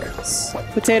needs brock. Potatoes.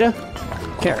 Potato.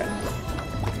 Carrot.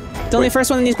 The only first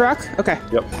one that needs brock? Okay.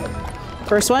 Yep.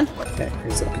 First one. Okay,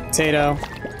 here's a potato.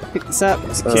 Pick this up. Pick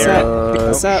this up. Pick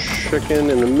this up. Chicken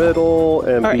in the middle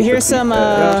and. All right, beef here's at some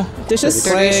the end. dishes.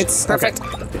 Plates. Perfect.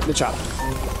 Okay. The chop.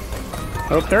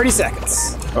 Oh, 30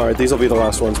 seconds. All right, these will be the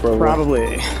last ones, probably.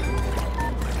 Probably.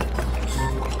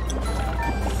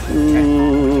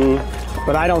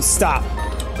 But I don't stop.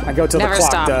 I go till Never the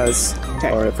clock stop. does. Okay.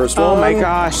 All right, first one. Oh my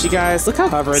gosh, you guys! Look how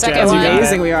Cover it, Second Jazz, you one. got it.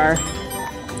 amazing we are.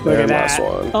 Look at And that. last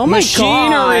one. Oh my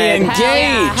Machinery god!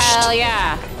 engaged. Hell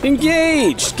yeah.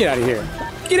 Engaged. Get out of here.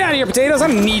 Get out of here, potatoes. I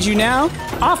don't need you now.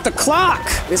 Off the clock.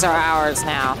 These are ours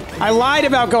now. I lied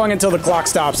about going until the clock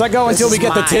stops. I go until we is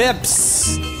get the mine.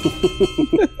 tips.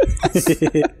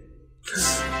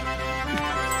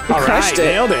 All right, crushed it.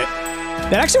 nailed it.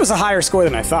 That actually was a higher score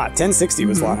than I thought. 1060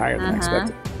 was a lot higher than I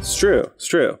expected. It's true. It's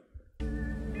true.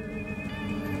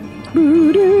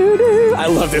 I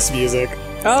love this music.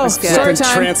 Oh, That's good. story Fucking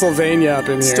time. Transylvania up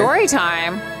in here. Story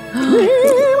time.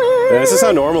 Yeah, this is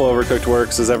how normal Overcooked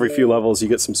works. Is every few levels you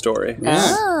get some story.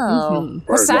 Oh.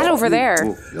 What's that over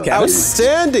there?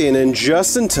 Outstanding, and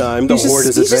just in time, the He's just- horde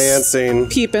is he's just- Peeping.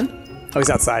 Peeping. Oh, he's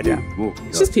outside, yeah.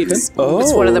 It's just peeping. Oh,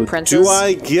 It's one of the princes. Do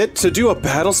I get to do a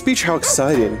battle speech? How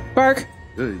exciting! Bark.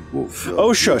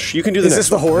 Oh, shush! You can do the Is next this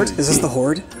the one. horde? Is this the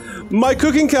horde? My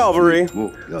cooking cavalry.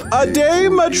 A day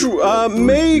much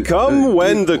may come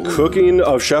when the cooking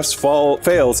of chefs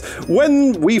fails,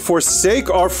 when we forsake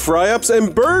our fry-ups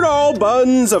and burn all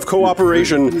buns of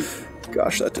cooperation.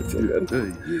 Gosh, that did feel good.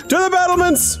 To the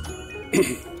battlements!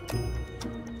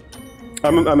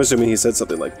 I'm assuming he said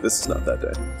something like, "This is not that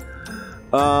day."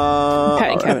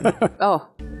 Patting Kevin. Oh.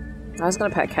 I was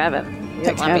gonna pet Kevin. You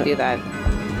didn't let me do that.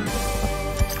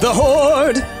 The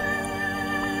horde!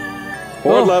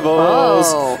 Horde levels.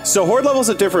 Oh. So horde levels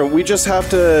are different. We just have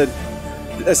to.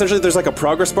 Essentially, there's like a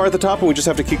progress bar at the top, and we just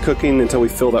have to keep cooking until we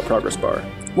fill that progress bar.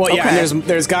 Well, yeah, Okay. and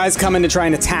there's guys coming to try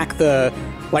and attack the,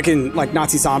 like in like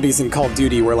Nazi zombies in Call of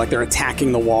Duty, where like they're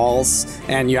attacking the walls,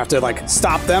 and you have to like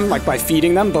stop them like by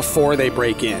feeding them before they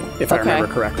break in, if I Okay.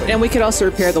 remember correctly. And we could also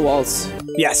repair the walls.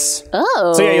 Yes.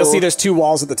 Oh. So yeah, you'll see there's 2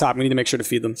 walls at the top. We need to make sure to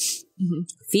feed them.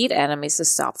 Feed enemies to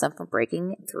stop them from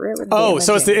breaking through. And Oh,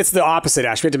 so damaging. it's the opposite,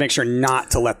 Ash. We have to make sure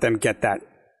not to let them get that.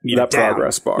 That down.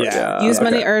 progress bar. Yeah. Use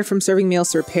money okay. earned from serving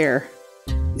meals to repair.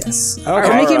 Yes. Okay. All right,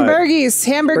 we're making All right. burgies,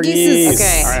 hamburgies. Burgies.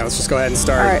 Okay. All right, let's just go ahead and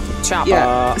start. All right. Chop.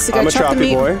 Yeah. So I'm gotta a chop the choppy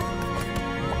meat. boy.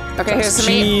 Okay, here's the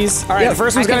meat. Cheese. All right, Yep. the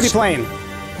first one's I gonna can be plain.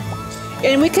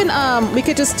 And we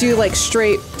could just do like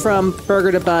straight from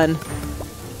burger to bun.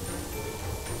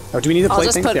 Oh, do we need the I'll plate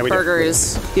just thing? put Yeah, we do.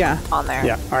 burgers Yeah. on there.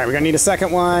 Yeah. All right, we're gonna need a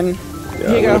second one. Yeah, Here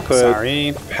you I'm go. gonna put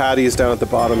Sorry. patties down at the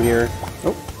bottom here.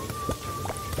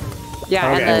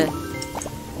 Yeah, Okay. and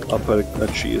I'll put a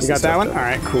cheese. You got that instead one? then. All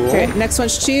right, cool. Okay. Next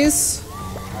one's cheese.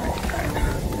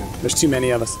 There's too many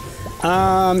of us.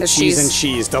 There's Cheese cheese. and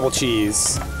cheese, double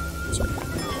cheese.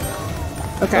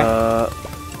 Okay.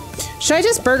 Should I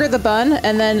just burger the bun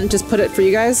and then just put it for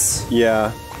you guys?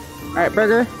 Yeah. All right,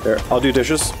 burger. There. I'll do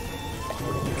dishes.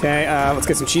 Okay, let's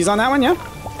get some cheese on that one, yeah?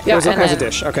 Yeah, Where's and a then-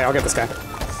 dish? Okay, I'll get this guy.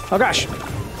 Oh gosh.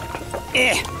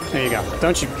 There you go.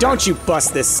 Don't you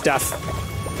bust this stuff.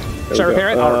 Should I we go. repair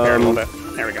it? I'll repair it a little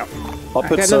bit. There we go. I'll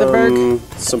put got another burg.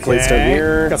 some plates down Okay,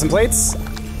 here. got some plates.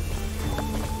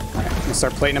 We'll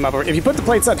start plating them up. If you put the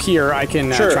plates up here, I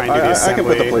can Sure, try and do the I assembly. can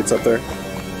put the plates up there.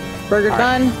 Burger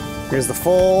bun. Here's the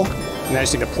full, and I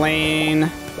just need a plain.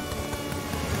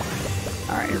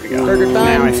 All right, here we go. Burger bun.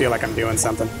 Now I feel like I'm doing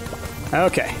something.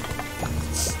 Okay.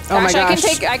 Oh my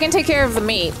Actually, gosh. I can take care of the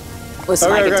meat.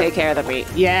 Listen, Okay, I can okay. take care of the meat.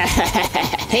 Yeah.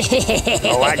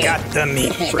 Oh, I got the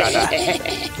meat, brother. I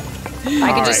can just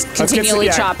right, let's get continually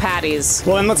some- yeah. chop patties.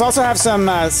 Well, and let's also have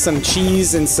some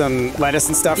cheese and some lettuce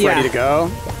and stuff Yeah. ready to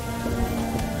go.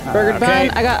 Burger okay.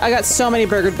 bun. I got so many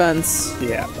burger buns.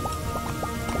 Yeah.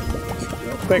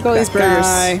 Quick, Look at all these that burgers.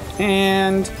 guy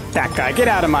and that guy. Get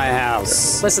out of my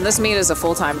house. Listen, this meat is a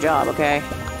full-time job, okay?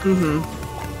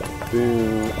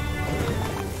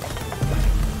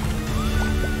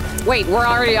 Wait, we're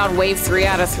already on wave 3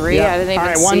 out of 3? Yep. I didn't even All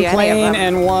right, see one any plain of them.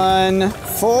 and one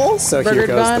full. So here Burger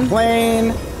goes bun. the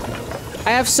plain,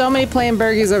 I have so many plain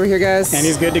burgies over here, guys. and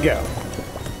he's good to go.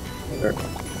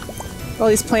 All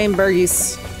these plain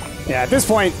burgies. Yeah, at this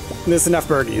point, there's enough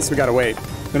burgies. We gotta wait.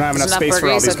 We don't have enough There's space enough for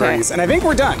all burgies? these Okay. burgies. And I think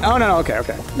we're done. Oh, no, okay,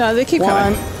 okay. No, they keep One.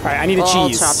 coming. All right, I need a I'll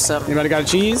cheese. chop some. Anybody got a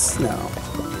cheese? No.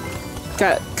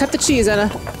 Cut the cheese,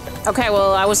 Anna. Okay,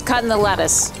 well, I was cutting the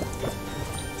lettuce.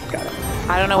 Got it.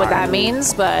 I don't know what that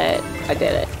means, but I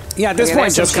did it. Yeah, at this Okay,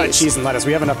 point, there's some just cut cheese. cheese and lettuce.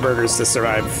 We have enough burgers to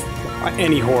survive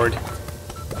any horde.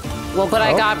 Well, but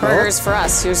I Oh, got burgers for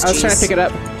us. Here's I was cheese. trying to pick it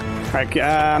up. All right,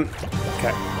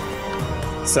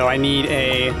 okay. So I need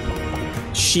a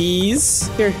cheese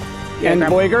Here. Yeah, and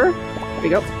grab. burger. There you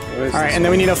go. All right, and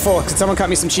then we need a full. Could someone cut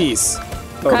me some cheese?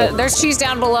 There's cheese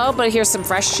down below, but here's some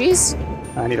fresh cheese.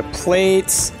 I need a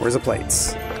plate. Where's the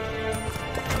plates?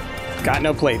 Got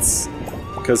no plates.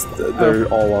 Because they're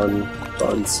all on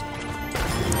buns.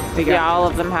 There you go. Yeah, all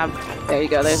of them have. There you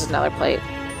go. There's another plate.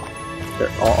 Here,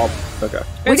 okay.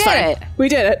 We It's did fine. it. We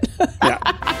did it. Yeah,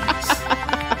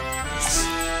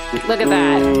 Look at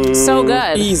that. So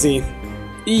good. easy,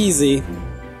 easy.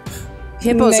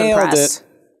 Hippo's Nailed impressed.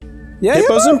 Yeah,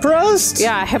 Hippo's impressed?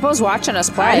 Yeah, Hippo's watching us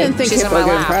play. I didn't think She's Hippo in would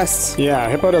my get lap. impressed. Yeah,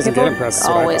 Hippo doesn't Hippo get impressed. is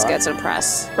what I always thought. gets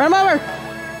impressed. Run him over.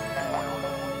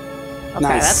 Okay,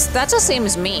 Nice. that just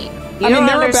seems mean. You I mean, don't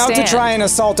they're about to understand. try and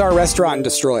assault our restaurant and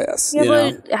destroy us. Yeah, you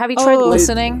know? but have you tried Oh.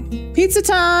 listening? Pizza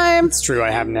time. It's true.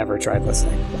 I have never tried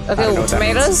listening. I Okay, don't know what that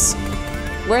tomatoes.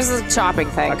 Where's the chopping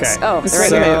things? Okay. Oh, It's they're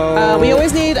right right So- there. here. We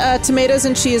always need tomatoes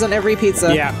and cheese on every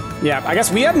pizza. Yeah, yeah. I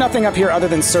guess we have nothing up here other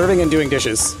than serving and doing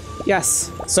dishes. Yes.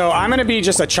 So I'm gonna be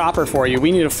just a chopper for you.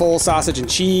 We need a full sausage and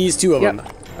cheese, 2 of them.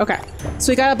 Yep. Okay.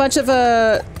 So we got a bunch of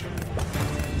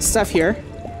stuff here.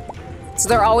 So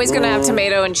they're always gonna have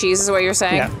tomato and cheese, is what you're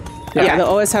saying? Yeah. Yeah, they'll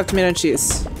always have tomato and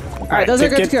cheese. All right, those are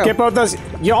good to go. Get both those.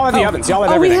 Y'all have the ovens. Y'all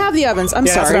have Oh, we everything. have the ovens. I'm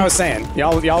yeah, that's sorry. what I was saying.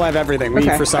 Y'all have everything. We,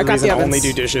 Okay, for I some got reason, the ovens. only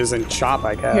do dishes and chop,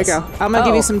 I guess. Here you go. I'm gonna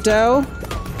give Oh. you some dough.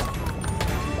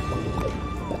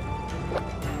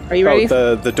 Are you ready?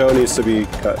 Oh, the dough needs to be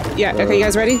cut. Yeah. Okay, you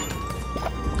guys ready?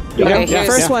 Yeah, Okay, yeah,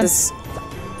 first yeah. one.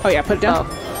 Oh yeah, put it down.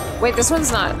 Oh. Wait, this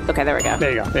one's not. Okay, there we go.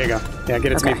 There you go. There you go. Yeah,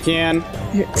 get it to me if you can.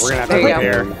 Here. We're gonna have to There you go.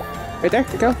 repair. Right there.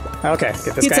 Go. Okay,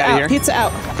 get this Pizza guy out out. of here. Pizza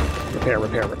out.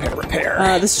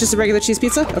 Repair. This is just a regular cheese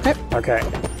pizza. Okay. Okay.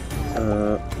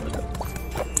 All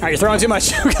right, you're throwing too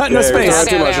much. We got no Yeah, space. not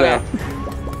Okay, too much okay,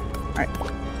 now. okay.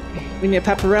 We need a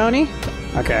pepperoni.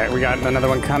 Okay, we got another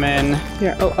one coming.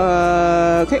 Here.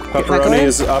 Oh. Okay. Get that Pepperoni going.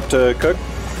 is up to cook.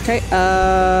 Okay.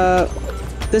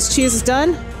 This cheese is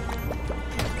done.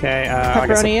 Okay, I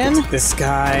guess Pepperoni I'll in. get this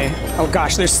guy. Oh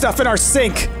gosh, there's stuff in our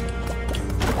sink.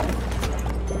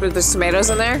 There's tomatoes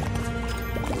in there?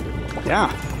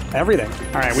 Yeah, everything.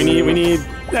 All right, we need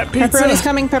that pizza. Pepperoni's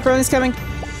coming. Pepperoni's coming.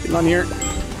 Get on here.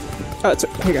 Oh, it's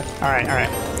here. You go. All right.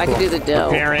 I can do the dough.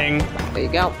 Preparing. There you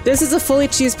go. This is a fully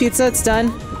cheese pizza. It's done.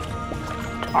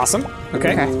 Awesome.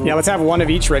 Okay. Okay. Yeah, let's have one of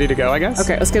each ready to go, I guess.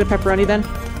 Okay. Let's get a pepperoni then.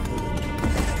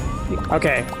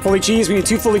 Okay. Fully cheese. We need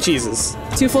 2 fully cheeses.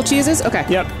 2 full cheeses. Okay.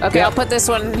 Yep. Okay, yep. I'll put this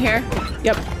one in here.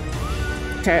 Yep.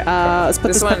 Okay. Let's put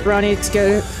This this one- pepperoni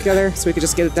together so we can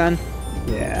just get it done.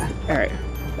 Yeah. All right.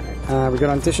 We good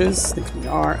on dishes? I think we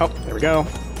are. Oh, there we go.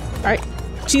 All right.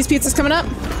 Cheese pizza's coming up.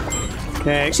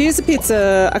 Okay. Cheese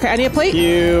pizza. Okay. I need a plate.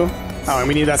 You. Oh, and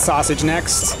we need that sausage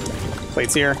next.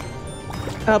 Plates here.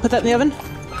 I'll put that in the oven.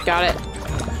 Got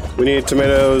it. We need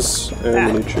tomatoes and Ah,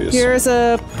 we need cheese. Here's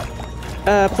a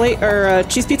plate or a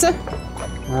cheese pizza.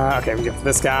 Okay, we get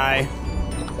this guy.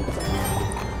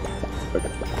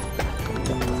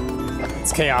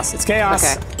 It's chaos. It's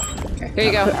chaos. Okay. Here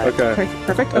you go. Okay. Okay.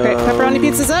 Perfect. Okay. Pepperoni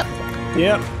pizza's up.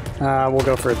 Yep. We'll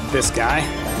go for this guy.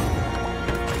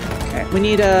 Okay. We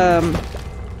need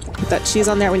put that cheese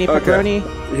on there. We need pepperoni.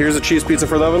 Here's a cheese pizza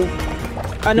for the oven.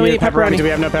 No, we need pepperoni. Do we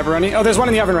have no pepperoni? Oh, there's one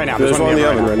in the oven right now. There's one in the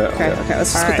oven right now. Okay. Yeah. Okay.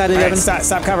 Let's just All put right, that in the all right, oven.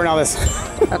 stop covering all this.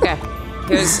 Okay.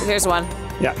 Here's one.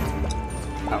 Yeah.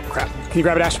 Oh crap! Can you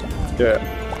grab it, Ash? Yeah.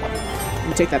 Let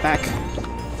me take that back.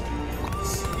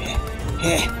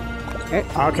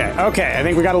 Okay. I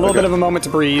think we got a little bit of a moment to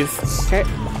breathe. Okay.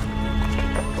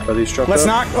 Are these chopped Let's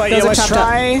up? not. Like, Those are let's chopped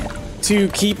try to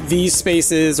keep these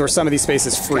spaces or some of these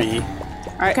spaces free.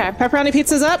 All right. Okay. Pepperoni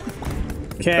pizza's up.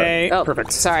 Okay. Oh,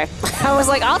 Perfect. Sorry. I was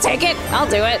like, I'll take it. I'll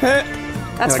do it.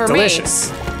 That's for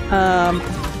delicious. All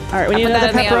right. We need put that another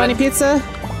in the pepperoni oven. pizza.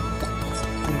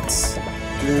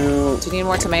 Me. Do you need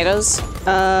more tomatoes?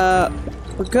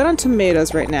 We're good on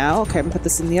tomatoes right now. Okay, I'm gonna put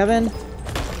this in the oven.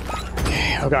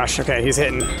 Oh gosh. Okay, he's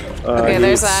hitting. Okay,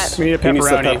 there's that. We need a He needs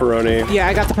the pepperoni. pepperoni. Yeah,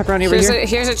 I got the pepperoni over here.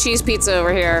 Here's a cheese pizza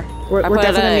over here. We're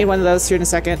definitely gonna need one of those here in a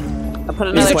second. I'll put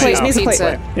another plate, cheese needs a plate.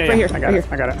 pizza. Yeah, Right here, I got right it.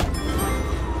 here. I got it.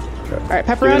 All right,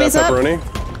 Give me pepperoni's that up. pepperoni.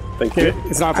 Thank you.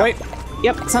 It's not a plate.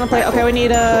 Yep, it's on a plate. Okay, we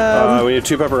need We need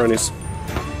 2 pepperonis.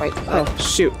 Wait. Oh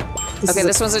shoot. Okay,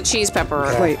 this one's a cheese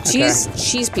pepperoni. Wait, Cheese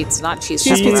pizza, not cheese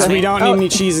Cheese pepperoni. pizza. We don't need any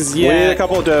cheeses We need a yet.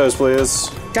 couple of doughs, please.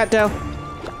 Got dough.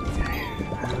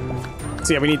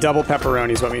 So yeah, we need double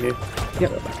pepperoni is what we need. Yep.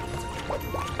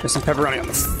 There's some pepperoni on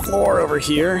the floor over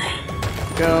here.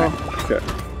 Go. Okay.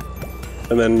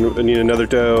 And then we need another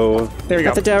dough. There we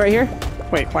Got go. the dough right here.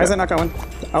 Wait, why is that not going?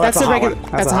 Oh, That's that's, a a hot regular-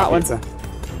 one. that's a hot one. pizza.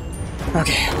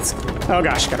 Okay. Oh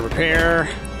gosh, gotta repair.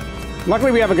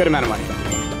 Luckily, we have a good amount of money.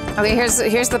 Okay, here's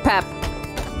the pep. All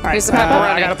right, Here's the pepperoni.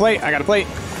 I got a plate. Okay.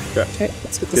 Okay,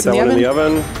 let's get Get this that one in the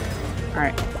oven. All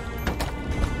right.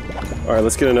 All right,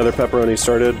 let's get another pepperoni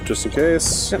started, just in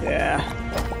case. Yeah.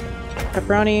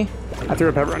 Pepperoni. I threw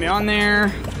a pepperoni on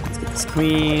there. Let's get this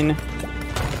clean.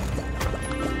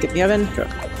 Get in the oven. Okay.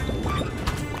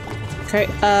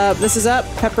 Okay. This is up.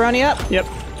 Pepperoni up. Yep.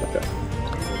 Okay.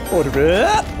 Order it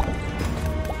up.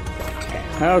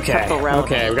 Okay. Pepperoni.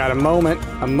 Okay, we got a moment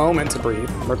to breathe.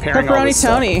 I'm repairing all Pepperoni this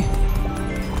stuff. Tony.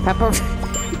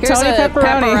 Here's Tony a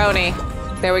pepperoni.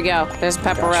 pepperoni. There we go. There's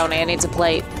pepperoni. I need a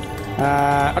plate.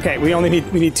 Okay, we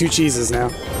need 2 cheeses now.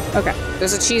 Okay.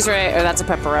 There's a cheese right, or that's a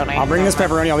pepperoni. I'll bring this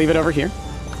pepperoni. I'll leave it over here.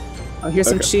 Oh, here's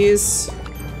some Okay. cheese.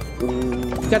 You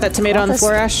got that tomato on the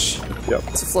floor, Ash? Yep.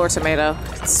 It's a floor tomato.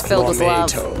 It's filled with love.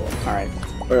 Tomato. All right.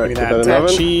 All right, Give me get that in the that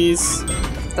oven. cheese.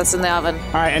 That's in the oven. All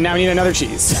right, and now we need another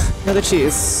cheese. Another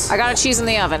cheese. I got a cheese in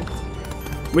the oven.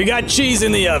 We got cheese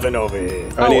in the oven over here.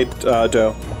 I need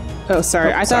dough. Oh,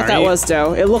 sorry. I thought that sorry. was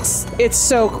dough. It's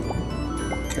so.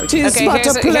 Cheese Okay, here's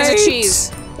a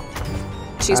cheese.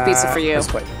 Cheese pizza for you. This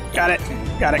plate. Got it. All right,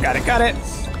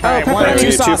 pepperoni. one or We two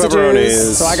need 2 sausages.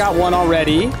 pepperonis. So I got one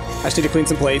already. I just need to clean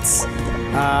some plates.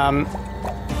 And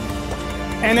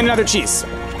then another cheese.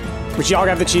 Which y'all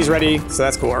got the cheese ready, so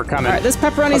that's cool. We're coming. All right, this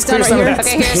pepperoni's Let's done clear right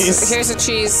some of here. that. Okay, Cheese. here's a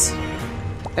cheese.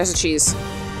 There's a cheese.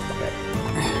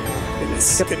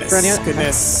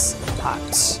 Goodness.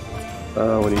 Hot.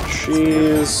 We need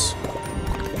cheese.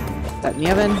 That in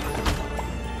the oven.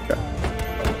 Okay.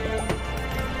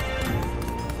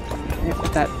 Okay,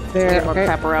 put that Need there. more Okay.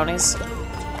 pepperonis.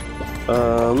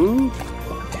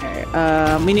 Okay.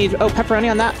 We need pepperoni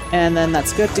on that, and then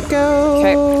that's good to go.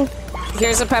 Okay.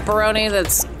 Here's a pepperoni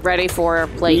that's ready for a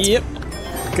plate. Yep.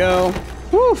 Go.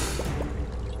 Whew.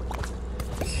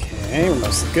 Okay, we're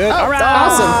mostly good. Oh, All right.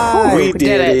 awesome. We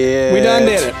did it. We done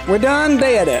did it. We're done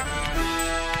did it.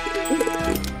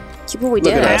 We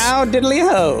did at it. us. Now diddly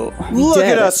ho. Look did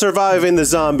at it. us surviving the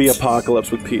zombie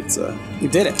apocalypse with pizza. You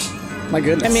did it. My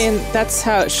goodness. I mean, that's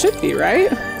how it should be,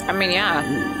 right? I mean, yeah.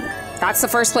 That's the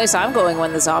first place I'm going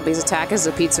when the zombies attack is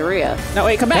a pizzeria. No,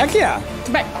 wait, come back. heck yeah.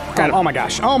 Come back. Oh my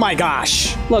gosh. Oh my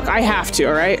gosh. Look, I have to,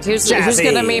 all right? Who's Jazzy.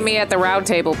 gonna meet me at the round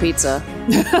table pizza?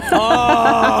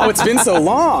 Oh, it's been so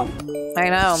long. I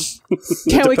know.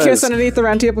 Can we depends. kiss underneath the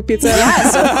round table pizza?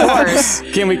 Yes, of course.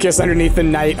 Can we kiss underneath the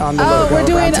night on the Oh, logo we're of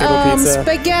doing Round Table Pizza?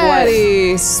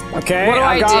 spaghetti. Okay, What do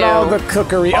I got do? all the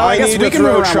cookery. Oh, I guess need we to can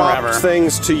move throw around chopped wherever.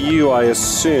 things to you, I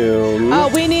assume. Oh,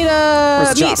 we need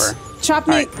Where's the meat. chopper? Chopped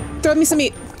meat. Throw me some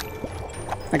meat.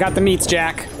 I got the meats,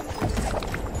 Jack.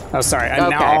 Oh, sorry. Okay.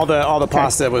 Now all the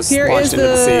pasta was Here launched is into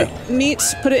the sea. the meat.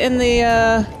 Put it in the.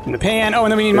 In the pan. Oh,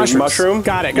 and then we need Here's mushrooms. mushroom.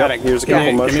 Got it. Yep, here's a Give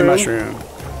couple me- Give me mushroom. mushroom.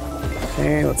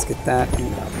 Okay, let's get that.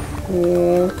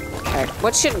 Okay.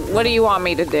 What do you want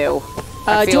me to do? Do you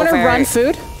I feel want to very- run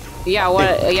food? Yeah.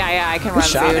 What? Yeah. I can run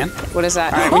shot, food. man. What is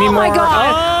that? We need Oh my more.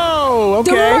 god! Oh,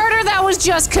 The okay. murder that was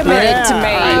just committed Yeah.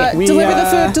 to me. We, Deliver the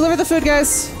uh, food. Deliver the food,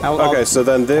 guys. Okay, so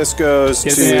then this goes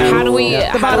Yes, to. ma'am. How do we?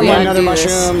 Yeah. How do We we need another undo this?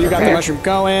 mushroom. You got the Okay. mushroom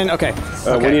going. Okay.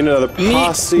 We need another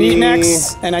posse. Meat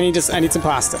next, and I need some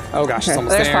pasta. Oh gosh, it's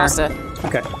almost There's there. pasta.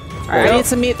 Okay. All right, I need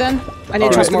some meat then. I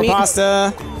need to try Try some some more meat.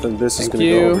 pasta. Then this is Thank going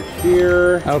to go you. over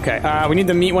here. Okay. We need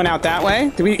the meat one out that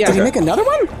way. Did we Yeah. make another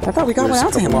one? I thought we got one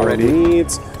out to him already.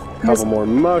 Meats. Couple more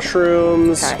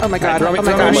mushrooms. Okay. Oh my god. Throw me- Oh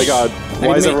my throw me- Oh gosh. my god. Why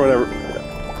need is meat. everyone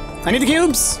ever... I need the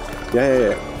cubes.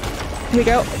 Yeah. Here we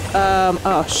go.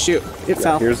 Oh shoot. It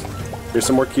fell. Here's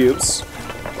some more cubes.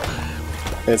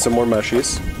 And some more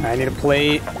mushies. I need a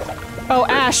plate. Oh,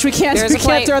 Ash, we can't There's a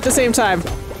plate. throw at the same time.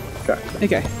 Okay.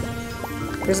 Okay.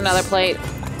 Here's another plate.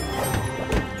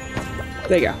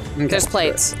 There you go. There's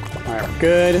plates. All right, we're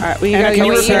good. All right, we Anna, gotta can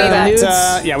you use repair that?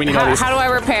 nudes. Yeah, we need all How, these. how do I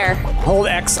repair? Hold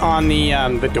X on the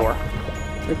door.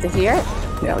 With the here?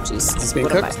 Yeah. Oh, jeez. Is this being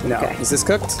What am cooked? I- No. Okay. Is this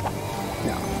cooked?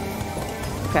 No.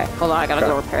 Okay, hold on. I gotta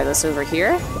go repair this over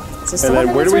here. Is this And the one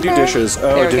then where that do we needs do repair? dishes?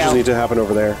 There Oh, we dishes go. need to happen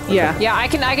over there. Yeah. Yeah, I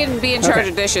can be in charge Okay.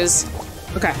 of dishes.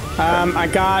 Okay.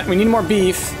 We need more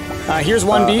beef. Here's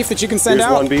one beef that you can send Here's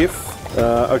out. one beef.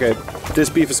 Okay, this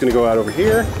beef is going to go out over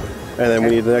here. And then we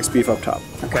need the next beef up top.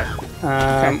 Okay.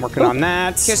 Working on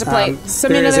that. Here's a plate.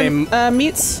 Send me there is another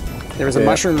meats. There was a Yeah.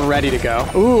 mushroom ready to go.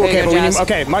 Ooh, There okay, you go, but we need, Jazz.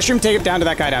 okay, mushroom, take it down to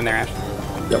that guy down there, Ash.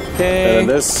 Yep. Okay. And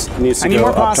then this needs to I need go more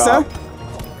up pasta.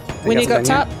 top. We need to go that's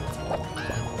up what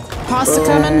top. Pasta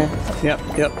coming. Yep.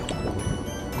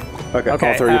 Okay, Okay.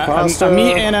 I'll throw you pasta. A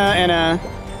meat and a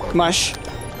mush.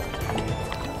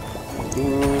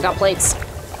 Got plates.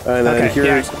 And then Okay, here's,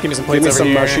 yeah, give me some plates over some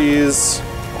here. mushies.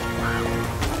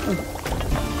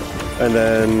 And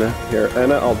then, here,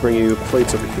 Anna, I'll bring you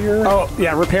plates over here. Oh,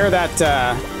 yeah, repair that.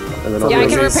 And then I'll Yeah, I bring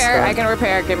can these repair. back. I can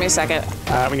repair. Give me a second.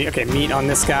 We need, okay, meat on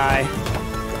this guy.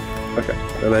 Okay,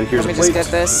 and then here's Let me a just plate. get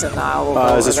this, and I'll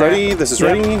go Is this over there. ready? This is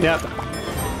Yep, ready? Yep. All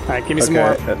right, give me some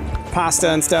more Okay. pasta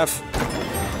and stuff.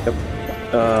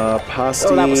 Pasta.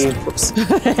 Oh, that was. Oops.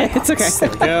 It's okay. There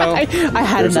we go. I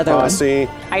had Here's another a one. pasta.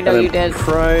 I know And then you did.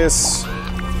 Price.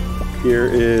 Here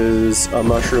is a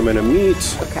mushroom and a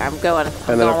meat. Okay, I'm going. I'm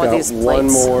And then going I've with got these one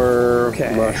plates. more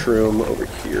Okay. mushroom over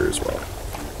here as well.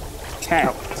 Okay.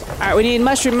 All right, we need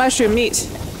mushroom meat.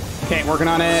 Okay, working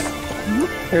on it.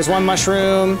 There's one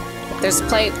mushroom. There's a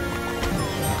plate.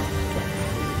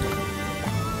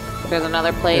 There's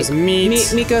another plate. There's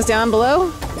meat. Meat goes down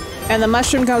below, and the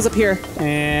mushroom comes up here.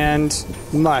 And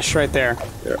mush right there.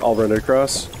 Here, I'll run it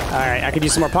across. All right, I could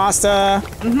use some more pasta.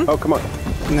 Oh, come on.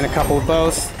 And then a couple of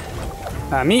both.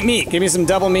 Meat. Give me some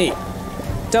double meat.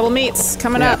 Double meats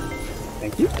coming Yeah. up.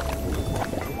 Thank you.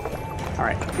 All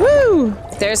right. Woo!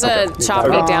 There's a chopped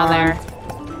meat down there.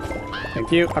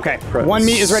 Thank you. Okay. Press. One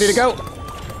meat is ready to go.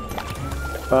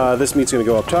 This meat's gonna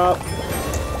go up top.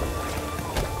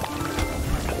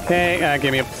 Okay,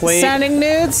 give me a plate. Sounding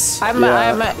nudes. I'm.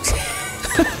 Yeah.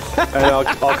 And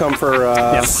I'll come for.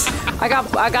 Yes. I got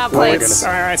Oh my plates. goodness.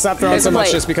 All right, stop throwing There's so a much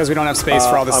plate. just because we don't have space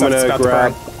for all this I'm stuff that's gonna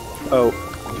about grab. to burn.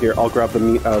 Oh, here, I'll grab the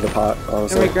meat out of the pot.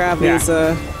 Honestly, Let me grab Yeah. these.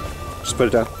 just put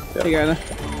it down. Yeah. You gotta.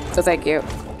 So thank you.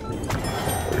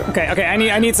 Okay,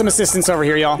 I need some assistance over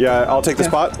here, y'all. Yeah, I'll take this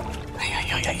pot.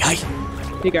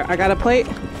 You go. I got a plate.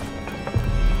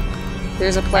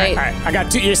 There's a plate. All right, I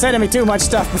got you're sending me too much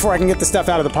stuff before I can get the stuff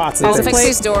out of the pots. I'll a fix plate.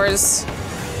 these doors.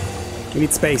 We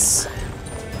need space.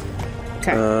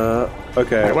 Okay.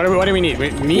 Okay. What do we need?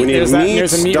 Meat. We need there's meat,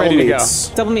 there's a meat double ready meats.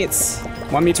 Double meats. to go.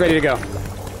 One meat's ready to go.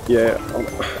 Yeah. Oh,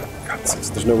 God,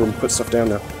 there's no room to put stuff down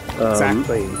now.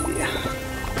 Exactly.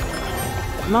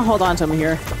 I'm gonna hold on to them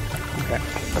here. Okay.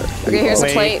 Okay, here's a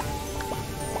Plate. plate.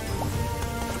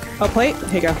 Oh, plate.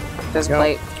 Here you go. There's a Go.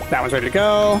 plate. That one's ready to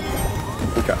go.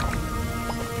 Okay.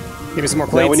 Give me some more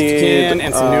Now plates we if you need, can,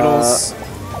 and some noodles.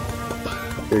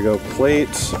 Here you go.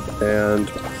 Plate and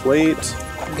plate.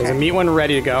 There's a meat one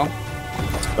ready to go.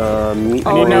 Meat.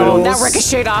 Oh no, noodles. that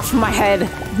ricocheted off my head.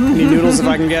 Need noodles if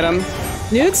I can get them.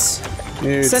 Nudes.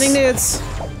 Nudes. Sending nudes.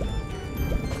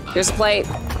 Here's a plate.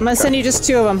 I'm gonna send you just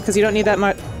 2 of them because you don't need that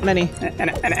many.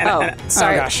 Oh,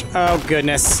 sorry. Oh gosh. Oh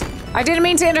goodness. I didn't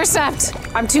mean to intercept.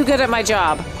 I'm too good at my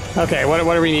job. Okay, what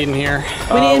are we needing here?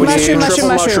 We need We mushroom, need triple mushroom.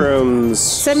 mushrooms.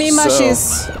 Send me So,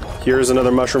 mushies. here's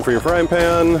another mushroom for your frying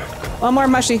pan. One more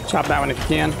mushy. Chop that one if you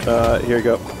can. Here you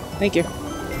go. Thank you.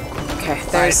 Okay, All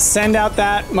right, there's. send out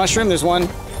that mushroom. There's one.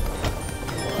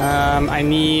 I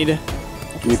need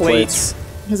Need plates.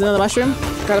 Here's another mushroom.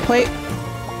 Got a plate.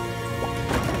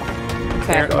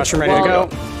 Okay. There, mushroom ready to go.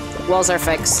 Walls are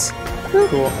fixed.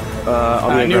 Cool. I'm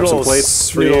gonna grab noodles. some plates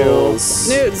for noodles.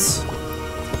 Nudes. you.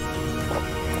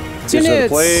 2 Here's another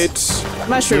nudes. plate.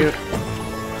 Mushroom.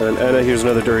 And Anna, here's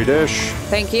another dirty dish.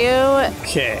 Thank you.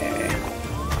 Okay.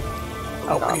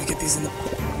 Oh, I need to get these in the.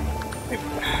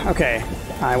 Okay,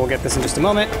 I will get this in just a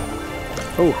moment.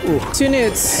 Ooh, 2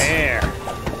 nudes. hair.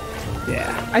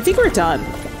 Yeah, I think we're done.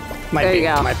 might There be. you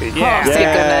go. Might be. Oh, Yeah. thank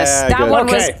goodness. That good. one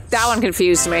was. Okay. That one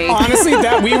confused me. Honestly,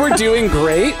 that we were doing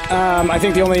great. I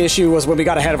think the only issue was when we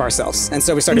got ahead of ourselves, and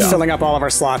so we started filling up all of our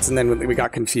slots, and then we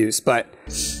got confused. But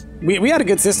We had a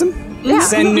good system. Yeah.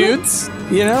 Send nudes,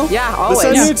 you know? Yeah, The always.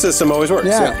 send nude system always works.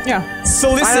 Yeah. Yeah.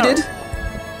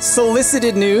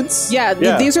 Solicited nudes. Yeah,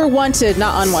 Yeah. these are wanted,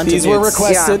 not unwanted. These were nudes.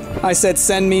 requested. I said,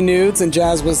 send me nudes, and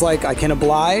Jazz was like, I can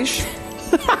oblige.